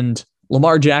 And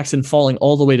Lamar Jackson falling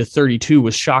all the way to 32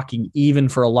 was shocking, even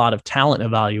for a lot of talent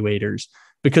evaluators,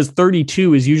 because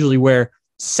 32 is usually where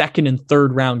second and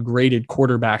third round graded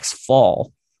quarterbacks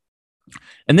fall.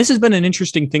 And this has been an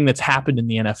interesting thing that's happened in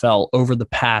the NFL over the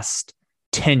past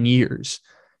 10 years,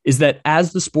 is that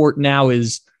as the sport now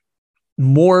has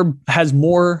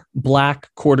more black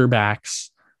quarterbacks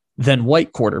than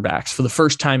white quarterbacks for the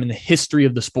first time in the history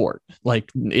of the sport, like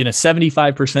in a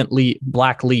 75%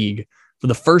 black league, for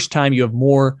the first time you have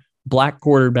more black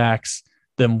quarterbacks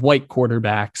than white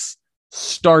quarterbacks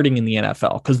starting in the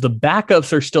NFL, because the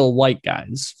backups are still white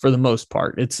guys for the most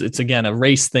part. It's again a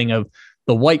race thing of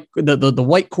the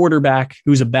white quarterback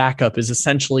who's a backup is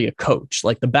essentially a coach,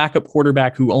 like the backup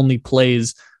quarterback who only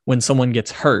plays when someone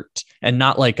gets hurt, and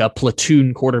not like a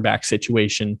platoon quarterback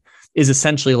situation, is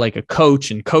essentially like a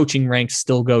coach, and coaching ranks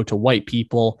still go to white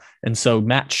people. And so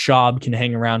Matt Schaub can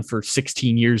hang around for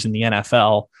 16 years in the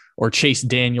NFL, or Chase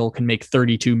Daniel can make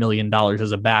 $32 million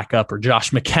as a backup, or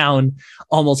Josh McCown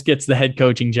almost gets the head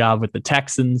coaching job with the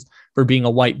Texans for being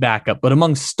a white backup. But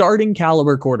among starting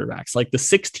caliber quarterbacks, like the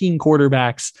 16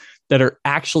 quarterbacks that are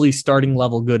actually starting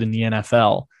level good in the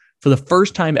NFL, for the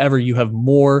first time ever, you have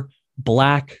more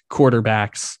black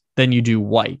quarterbacks than you do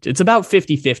white. It's about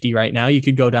 50-50 right now. You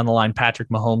could go down the line: Patrick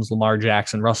Mahomes, Lamar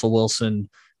Jackson, Russell Wilson,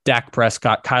 Dak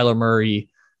Prescott, Kyler Murray.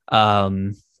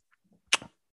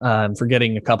 I'm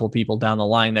forgetting a couple people down the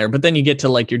line there, but then you get to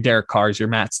like your Derek Carrs, your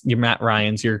Matt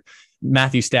Ryans, your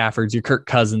Matthew Staffords, your Kirk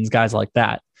Cousins, guys like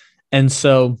that. And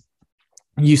so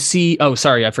you see, I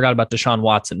forgot about Deshaun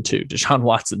Watson too. Deshaun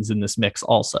Watson's in this mix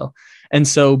also. And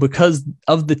so because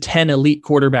of the 10 elite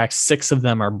quarterbacks, 6 of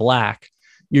them are black,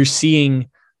 you're seeing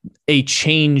a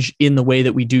change in the way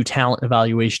that we do talent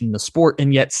evaluation in the sport.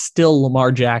 And yet still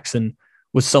Lamar Jackson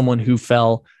was someone who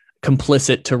fell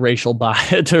complicit to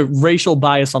racial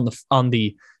bias on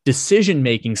the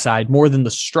decision-making side more than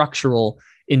the structural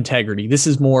integrity. This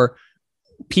is more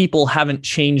people haven't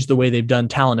changed the way they've done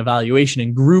talent evaluation,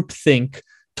 and groupthink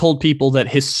told people that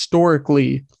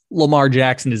historically Lamar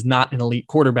Jackson is not an elite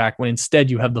quarterback, when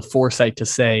instead you have the foresight to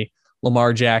say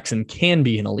Lamar Jackson can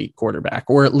be an elite quarterback,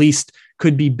 or at least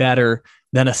could be better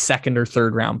than a second or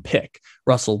third round pick.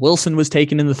 Russell Wilson was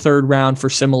taken in the third round for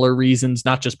similar reasons,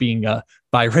 not just being a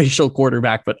biracial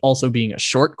quarterback, but also being a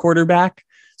short quarterback.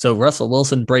 So Russell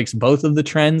Wilson breaks both of the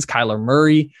trends. Kyler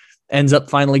Murray ends up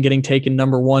finally getting taken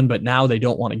number 1, but now they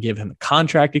don't want to give him a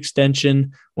contract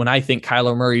extension, when I think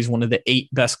Kyler Murray is one of the 8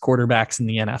 best quarterbacks in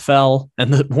the NFL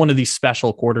and one of these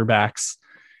special quarterbacks.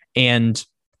 And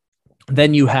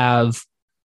then you have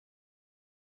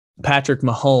Patrick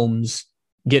Mahomes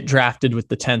get drafted with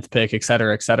the 10th pick, et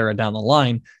cetera, down the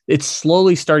line. It's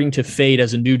slowly starting to fade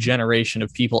as a new generation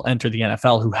of people enter the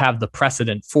NFL who have the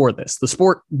precedent for this. The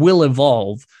sport will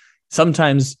evolve.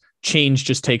 Sometimes change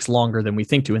just takes longer than we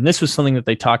think to. And this was something that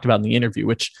they talked about in the interview,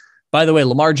 which, by the way,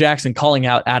 Lamar Jackson calling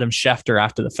out Adam Schefter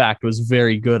after the fact was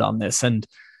very good on this. And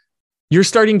you're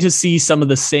starting to see some of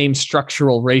the same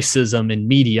structural racism in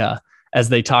media as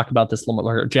they talk about this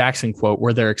Lamar Jackson quote,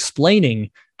 where they're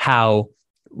explaining how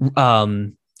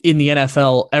in the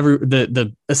NFL,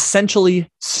 the essentially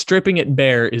stripping it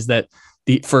bare is that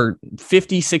for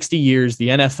 50, 60 years, the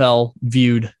NFL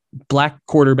viewed black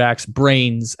quarterbacks'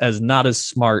 brains as not as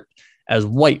smart as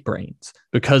white brains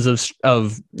because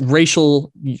of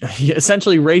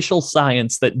essentially racial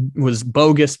science that was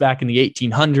bogus back in the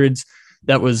 1800s,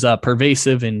 that was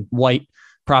pervasive in white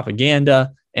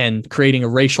propaganda and creating a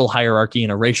racial hierarchy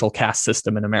and a racial caste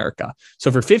system in America.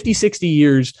 So for 50, 60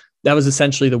 years, that was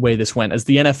essentially the way this went. As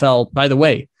the NFL, by the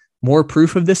way, more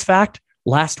proof of this fact,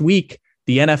 last week,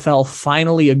 the NFL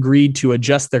finally agreed to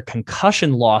adjust their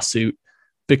concussion lawsuit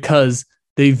because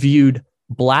they viewed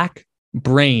black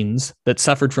brains that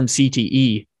suffered from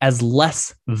CTE as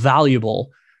less valuable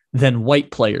than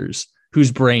white players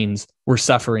whose brains were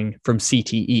suffering from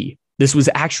CTE. This was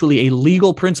actually a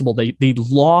legal principle. The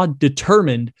law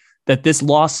determined that this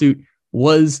lawsuit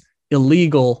was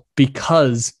illegal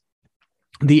because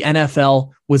the NFL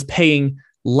was paying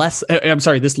less.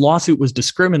 This lawsuit was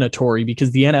discriminatory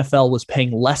because the NFL was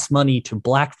paying less money to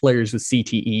black players with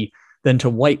CTE than to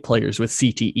white players with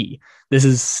CTE. This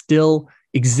is still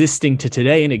existing to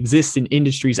today and exists in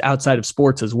industries outside of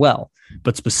sports as well.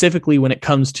 But specifically when it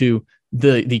comes to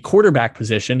the quarterback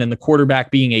position, and the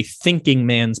quarterback being a thinking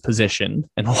man's position,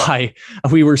 and why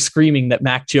we were screaming that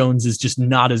Mac Jones is just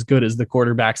not as good as the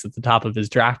quarterbacks at the top of his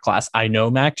draft class. I know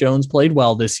Mac Jones played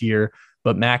well this year,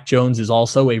 but Mac Jones is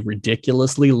also a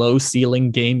ridiculously low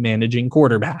ceiling game managing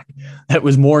quarterback. That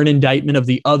was more an indictment of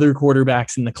the other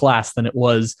quarterbacks in the class than it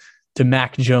was to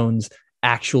Mac Jones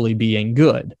actually being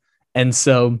good. And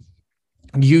so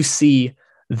you see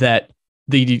that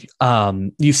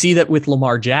with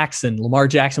Lamar Jackson. Lamar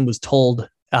Jackson was told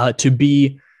to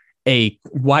be a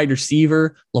wide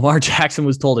receiver. Lamar Jackson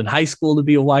was told in high school to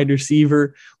be a wide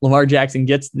receiver. Lamar Jackson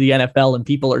gets to the NFL and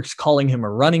people are calling him a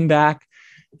running back.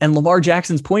 And Lamar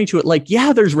Jackson's pointing to it like,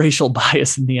 yeah, there's racial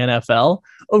bias in the NFL.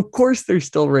 Of course, there's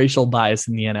still racial bias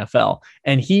in the NFL.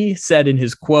 And he said in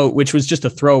his quote, which was just a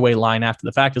throwaway line after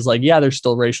the fact, is like, yeah, there's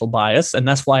still racial bias. And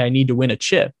that's why I need to win a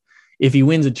chip. If he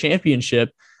wins a championship,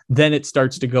 then it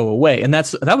starts to go away. And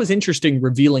that was interesting,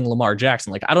 revealing Lamar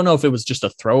Jackson. Like, I don't know if it was just a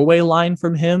throwaway line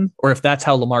from him or if that's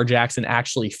how Lamar Jackson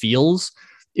actually feels,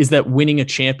 is that winning a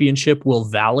championship will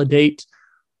validate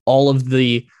all of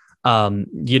the,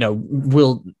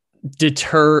 will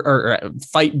deter or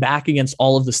fight back against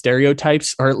all of the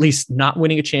stereotypes, or at least not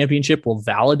winning a championship will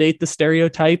validate the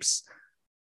stereotypes.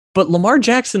 But Lamar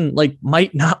Jackson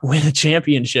might not win a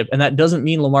championship. And that doesn't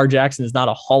mean Lamar Jackson is not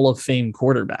a Hall of Fame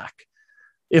quarterback.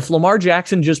 If Lamar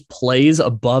Jackson just plays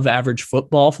above average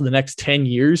football for the next 10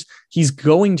 years, he's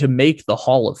going to make the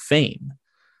Hall of Fame.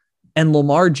 And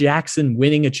Lamar Jackson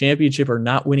winning a championship or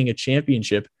not winning a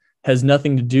championship has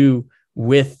nothing to do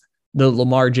with the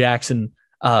Lamar Jackson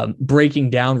breaking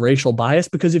down racial bias,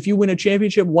 because if you win a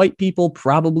championship, white people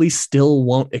probably still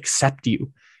won't accept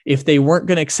you. If they weren't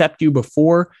going to accept you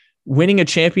before, winning a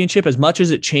championship, as much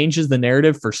as it changes the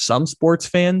narrative for some sports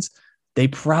fans, they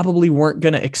probably weren't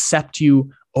going to accept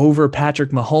you over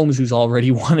Patrick Mahomes, who's already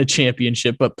won a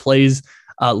championship, but plays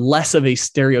less of a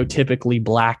stereotypically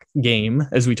black game,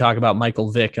 as we talk about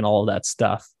Michael Vick and all of that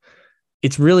stuff.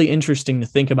 It's really interesting to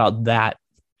think about that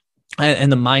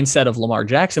and the mindset of Lamar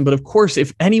Jackson. But of course,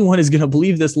 if anyone is going to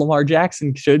believe this, Lamar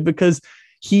Jackson should, because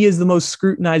he is the most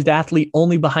scrutinized athlete,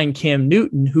 only behind Cam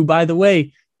Newton, who, by the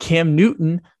way, Cam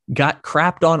Newton got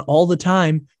crapped on all the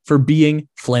time for being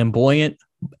flamboyant,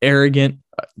 arrogant,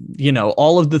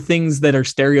 all of the things that are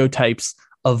stereotypes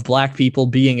of black people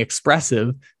being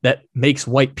expressive that makes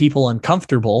white people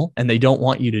uncomfortable, and they don't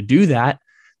want you to do that.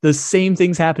 The same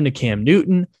things happen to Cam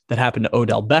Newton, that happened to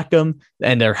Odell Beckham,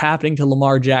 and they're happening to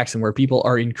Lamar Jackson, where people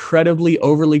are incredibly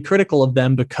overly critical of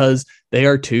them because they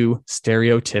are too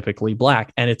stereotypically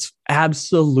black. And it's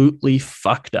absolutely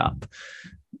fucked up.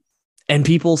 And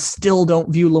people still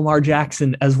don't view Lamar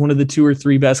Jackson as one of the 2 or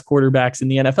 3 best quarterbacks in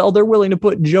the NFL. They're willing to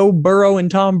put Joe Burrow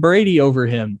and Tom Brady over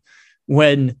him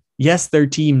when, yes, their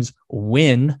teams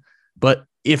win, but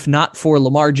if not for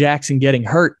Lamar Jackson getting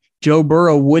hurt, Joe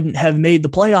Burrow wouldn't have made the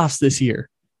playoffs this year.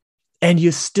 And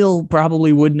you still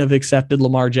probably wouldn't have accepted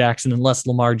Lamar Jackson unless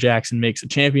Lamar Jackson makes a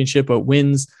championship, but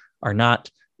wins are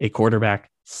not a quarterback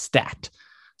stat.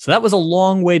 So that was a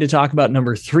long way to talk about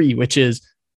number 3, which is,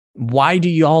 why do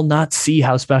y'all not see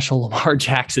how special Lamar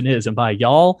Jackson is? And by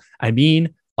y'all, I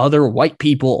mean other white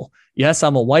people. Yes,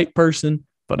 I'm a white person,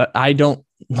 but I don't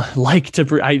like to,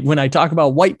 when I talk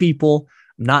about white people,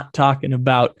 I'm not talking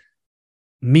about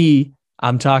me.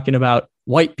 I'm talking about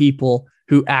white people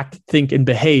who act, think, and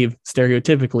behave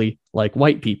stereotypically like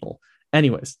white people.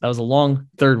 Anyways, that was a long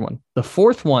third one. The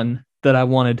fourth one that I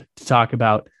wanted to talk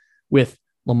about with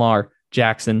Lamar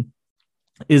Jackson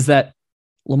is that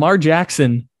Lamar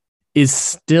Jackson is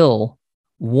still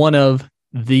one of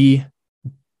the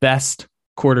best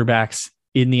quarterbacks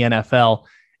in the NFL.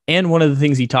 And one of the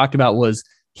things he talked about was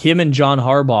him and John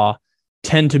Harbaugh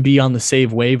tend to be on the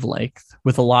same wavelength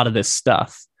with a lot of this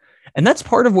stuff. And that's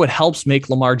part of what helps make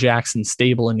Lamar Jackson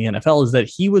stable in the NFL, is that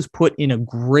he was put in a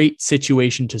great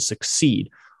situation to succeed.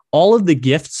 All of the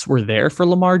gifts were there for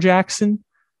Lamar Jackson.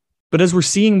 But as we're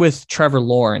seeing with Trevor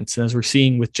Lawrence, and as we're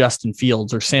seeing with Justin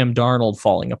Fields or Sam Darnold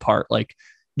falling apart,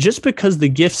 just because the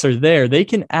gifts are there, they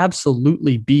can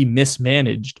absolutely be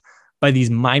mismanaged by these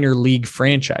minor league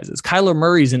franchises. Kyler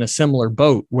Murray's in a similar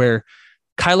boat, where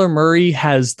Kyler Murray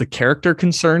has the character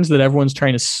concerns that everyone's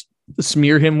trying to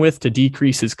smear him with to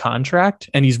decrease his contract,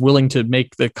 and he's willing to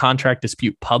make the contract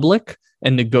dispute public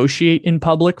and negotiate in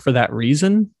public for that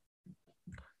reason.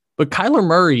 But Kyler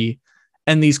Murray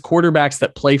And these quarterbacks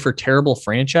that play for terrible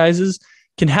franchises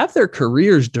can have their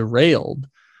careers derailed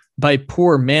by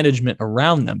poor management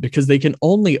around them because they can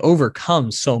only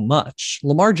overcome so much.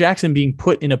 Lamar Jackson being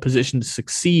put in a position to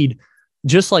succeed,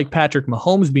 just like Patrick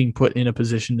Mahomes being put in a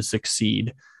position to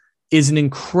succeed, is an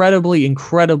incredibly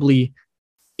interesting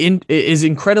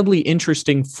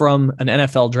from an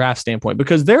NFL draft standpoint,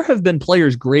 because there have been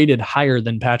players graded higher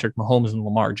than Patrick Mahomes and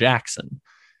Lamar Jackson.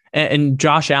 And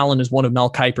Josh Allen is one of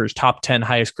Mel Kiper's top 10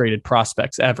 highest graded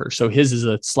prospects ever. So his is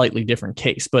a slightly different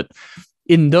case. But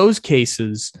in those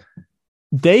cases,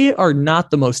 they are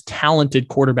not the most talented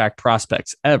quarterback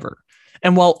prospects ever.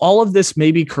 And while all of this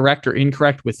may be correct or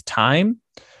incorrect with time,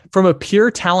 from a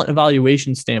pure talent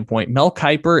evaluation standpoint, Mel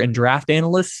Kiper and draft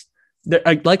analysts,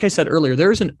 like I said earlier,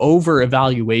 there's an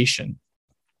over-evaluation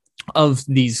of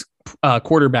these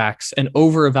quarterbacks and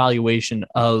over-evaluation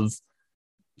of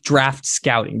draft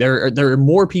scouting. There are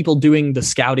more people doing the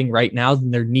scouting right now than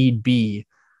there need be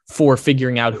for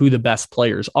figuring out who the best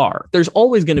players are. There's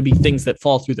always going to be things that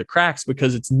fall through the cracks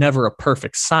because it's never a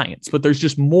perfect science, but there's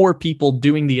just more people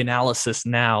doing the analysis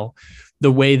now,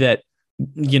 the way that,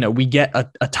 you know, we get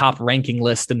a top ranking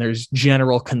list and there's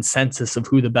general consensus of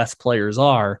who the best players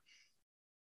are.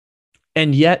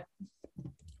 And yet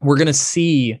we're going to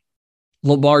see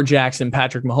Lamar Jackson,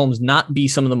 Patrick Mahomes not be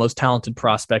some of the most talented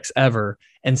prospects ever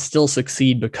and still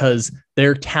succeed because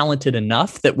they're talented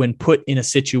enough that when put in a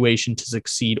situation to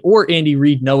succeed, or Andy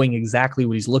Reid knowing exactly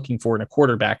what he's looking for in a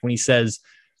quarterback, when he says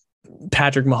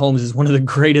Patrick Mahomes is one of the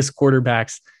greatest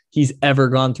quarterbacks he's ever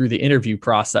gone through the interview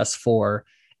process for.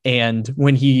 And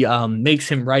when he makes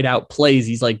him write out plays,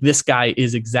 he's like, this guy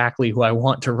is exactly who I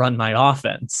want to run my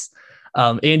offense.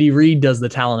 Andy Reid does the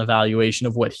talent evaluation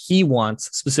of what he wants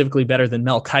specifically better than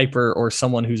Mel Kiper or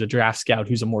someone who's a draft scout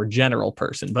who's a more general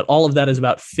person. But all of that is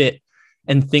about fit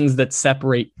and things that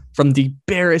separate from the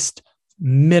barest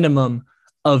minimum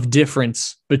of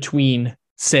difference between,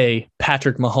 say,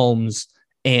 Patrick Mahomes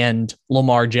and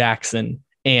Lamar Jackson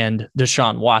and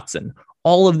Deshaun Watson.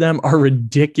 All of them are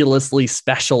ridiculously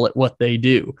special at what they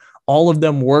do. All of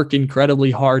them work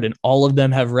incredibly hard, and all of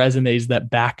them have resumes that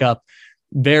back up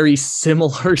very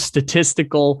similar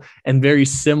statistical and very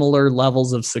similar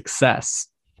levels of success.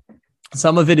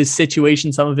 Some of it is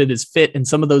situation, some of it is fit, and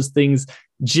some of those things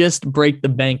just break the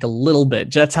bank a little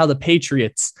bit. That's how the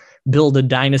Patriots build a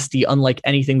dynasty unlike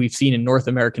anything we've seen in North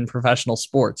American professional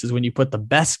sports, is when you put the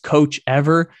best coach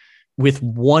ever with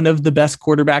one of the best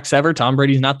quarterbacks ever. Tom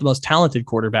Brady's not the most talented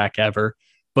quarterback ever,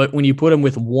 but when you put him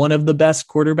with one of the best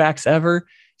quarterbacks ever,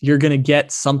 you're going to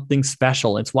get something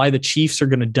special. It's why the Chiefs are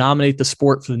going to dominate the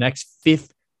sport for the next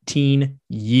 15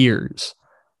 years,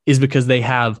 is because they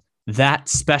have that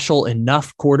special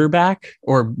enough quarterback,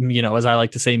 or, you know, as I like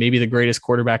to say, maybe the greatest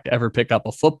quarterback to ever pick up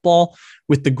a football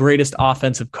with the greatest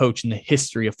offensive coach in the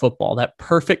history of football. That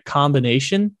perfect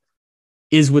combination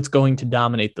is what's going to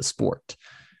dominate the sport.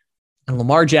 And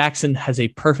Lamar Jackson has a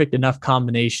perfect enough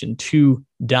combination to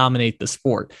dominate the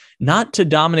sport. Not to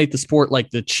dominate the sport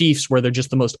like the Chiefs, where they're just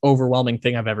the most overwhelming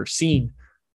thing I've ever seen,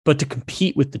 but to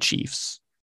compete with the Chiefs.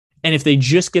 And if they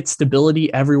just get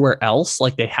stability everywhere else,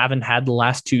 like they haven't had the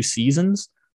last two seasons,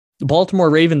 the Baltimore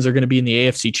Ravens are going to be in the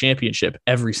AFC Championship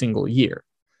every single year.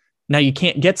 Now, you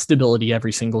can't get stability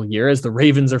every single year, as the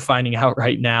Ravens are finding out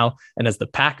right now, and as the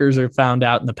Packers are found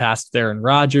out in the past with Aaron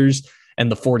Rodgers,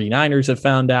 and the 49ers have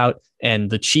found out, and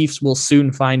the Chiefs will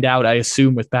soon find out, I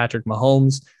assume, with Patrick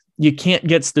Mahomes. You can't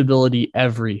get stability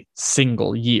every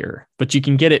single year, but you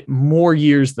can get it more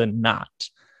years than not.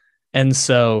 And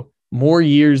so more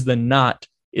years than not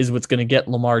is what's going to get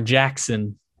Lamar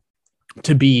Jackson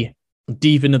to be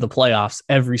deep into the playoffs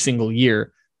every single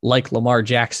year, like Lamar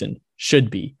Jackson should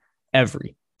be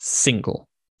every single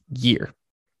year.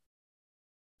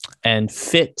 And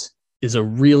fit is a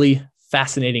really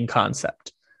fascinating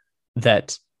concept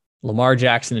that Lamar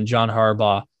Jackson and John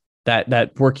Harbaugh,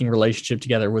 that working relationship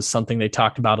together was something they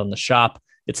talked about on the shop.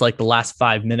 It's like the last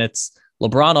 5 minutes.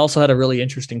 LeBron also had a really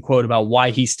interesting quote about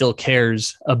why he still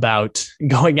cares about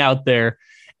going out there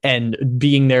and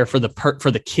being there for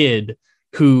the kid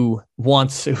who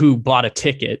bought a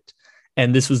ticket.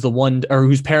 And this was the one, or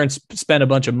whose parents spent a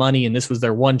bunch of money, and this was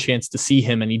their one chance to see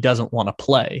him, and he doesn't want to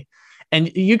play.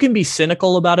 And you can be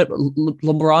cynical about it, but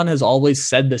LeBron has always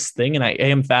said this thing, and I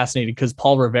am fascinated because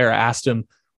Paul Rivera asked him,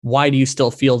 why do you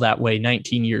still feel that way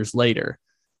 19 years later?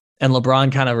 And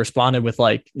LeBron kind of responded with,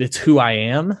 like, it's who I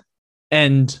am.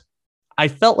 And I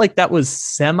felt like that was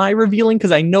semi-revealing,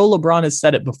 because I know LeBron has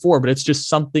said it before, but it's just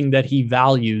something that he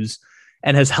values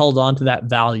and has held on to that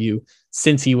value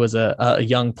since he was a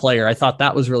young player. I thought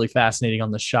that was really fascinating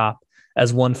on the shop.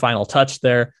 as one final touch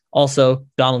there. Also,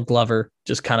 Donald Glover,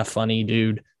 just kind of funny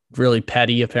dude, really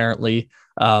petty, apparently.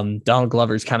 Donald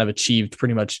Glover's kind of achieved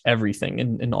pretty much everything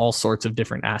in all sorts of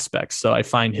different aspects. So I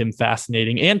find him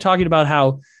fascinating, and talking about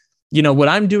how, what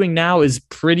I'm doing now is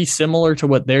pretty similar to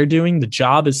what they're doing. The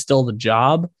job is still the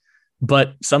job,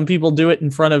 but some people do it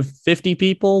in front of 50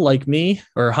 people like me,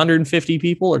 or 150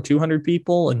 people or 200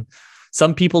 people. And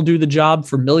some people do the job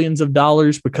for millions of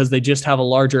dollars because they just have a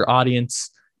larger audience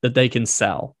that they can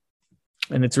sell.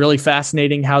 And it's really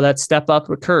fascinating how that step up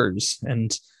occurs.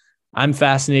 And I'm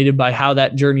fascinated by how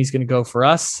that journey is going to go for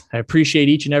us. I appreciate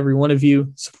each and every one of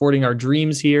you supporting our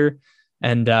dreams here.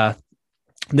 And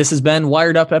this has been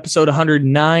Wired Up episode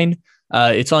 109.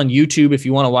 It's on YouTube if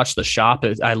you want to watch the shop.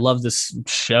 I love this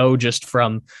show just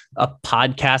from a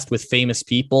podcast with famous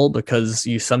people, because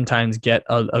you sometimes get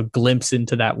a glimpse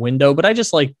into that window. But I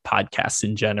just like podcasts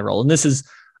in general. And this is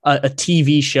a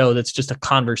TV show that's just a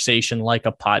conversation like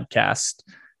a podcast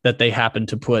that they happen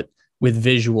to put with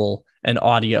visual and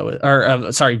audio,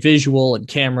 visual and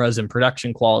cameras and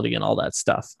production quality and all that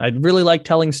stuff. I really like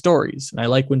telling stories. And I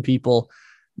like when people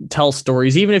tell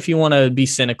stories, even if you want to be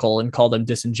cynical and call them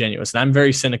disingenuous. And I'm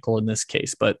very cynical in this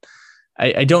case, but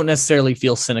I don't necessarily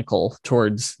feel cynical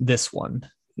towards this one,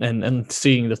 and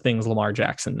seeing the things Lamar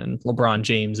Jackson and LeBron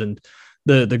James and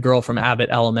the girl from Abbott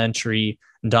Elementary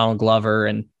and Donald Glover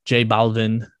and J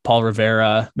Balvin, Paul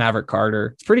Rivera, Maverick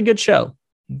Carter. It's a pretty good show.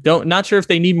 Not sure if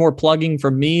they need more plugging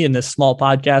from me in this small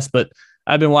podcast, but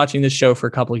I've been watching this show for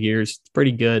a couple of years. It's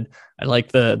pretty good. I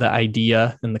like the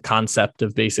idea and the concept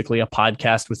of basically a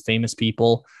podcast with famous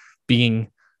people being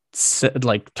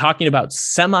like talking about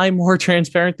semi more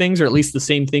transparent things, or at least the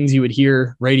same things you would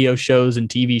hear radio shows and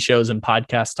TV shows and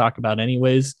podcasts talk about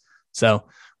anyways. So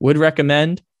would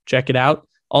recommend, check it out.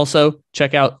 Also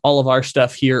check out all of our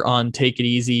stuff here on Take It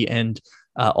Easy and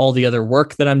all the other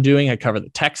work that I'm doing. I cover the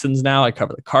Texans now. I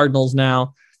cover the Cardinals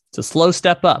now. It's a slow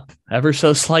step up, ever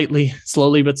so slightly,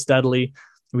 slowly but steadily.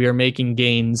 We are making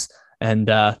gains. And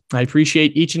I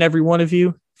appreciate each and every one of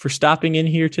you for stopping in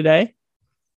here today.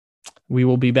 We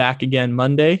will be back again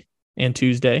Monday and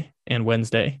Tuesday and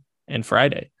Wednesday and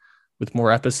Friday with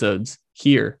more episodes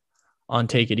here on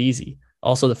Take It Easy.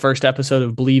 Also, the first episode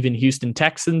of Believe in Houston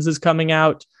Texans is coming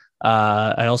out.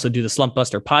 I also do the Slump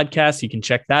Buster podcast. You can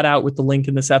check that out with the link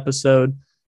in this episode.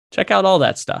 Check out all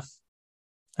that stuff.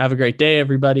 Have a great day,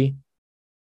 everybody,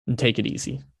 and take it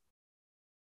easy.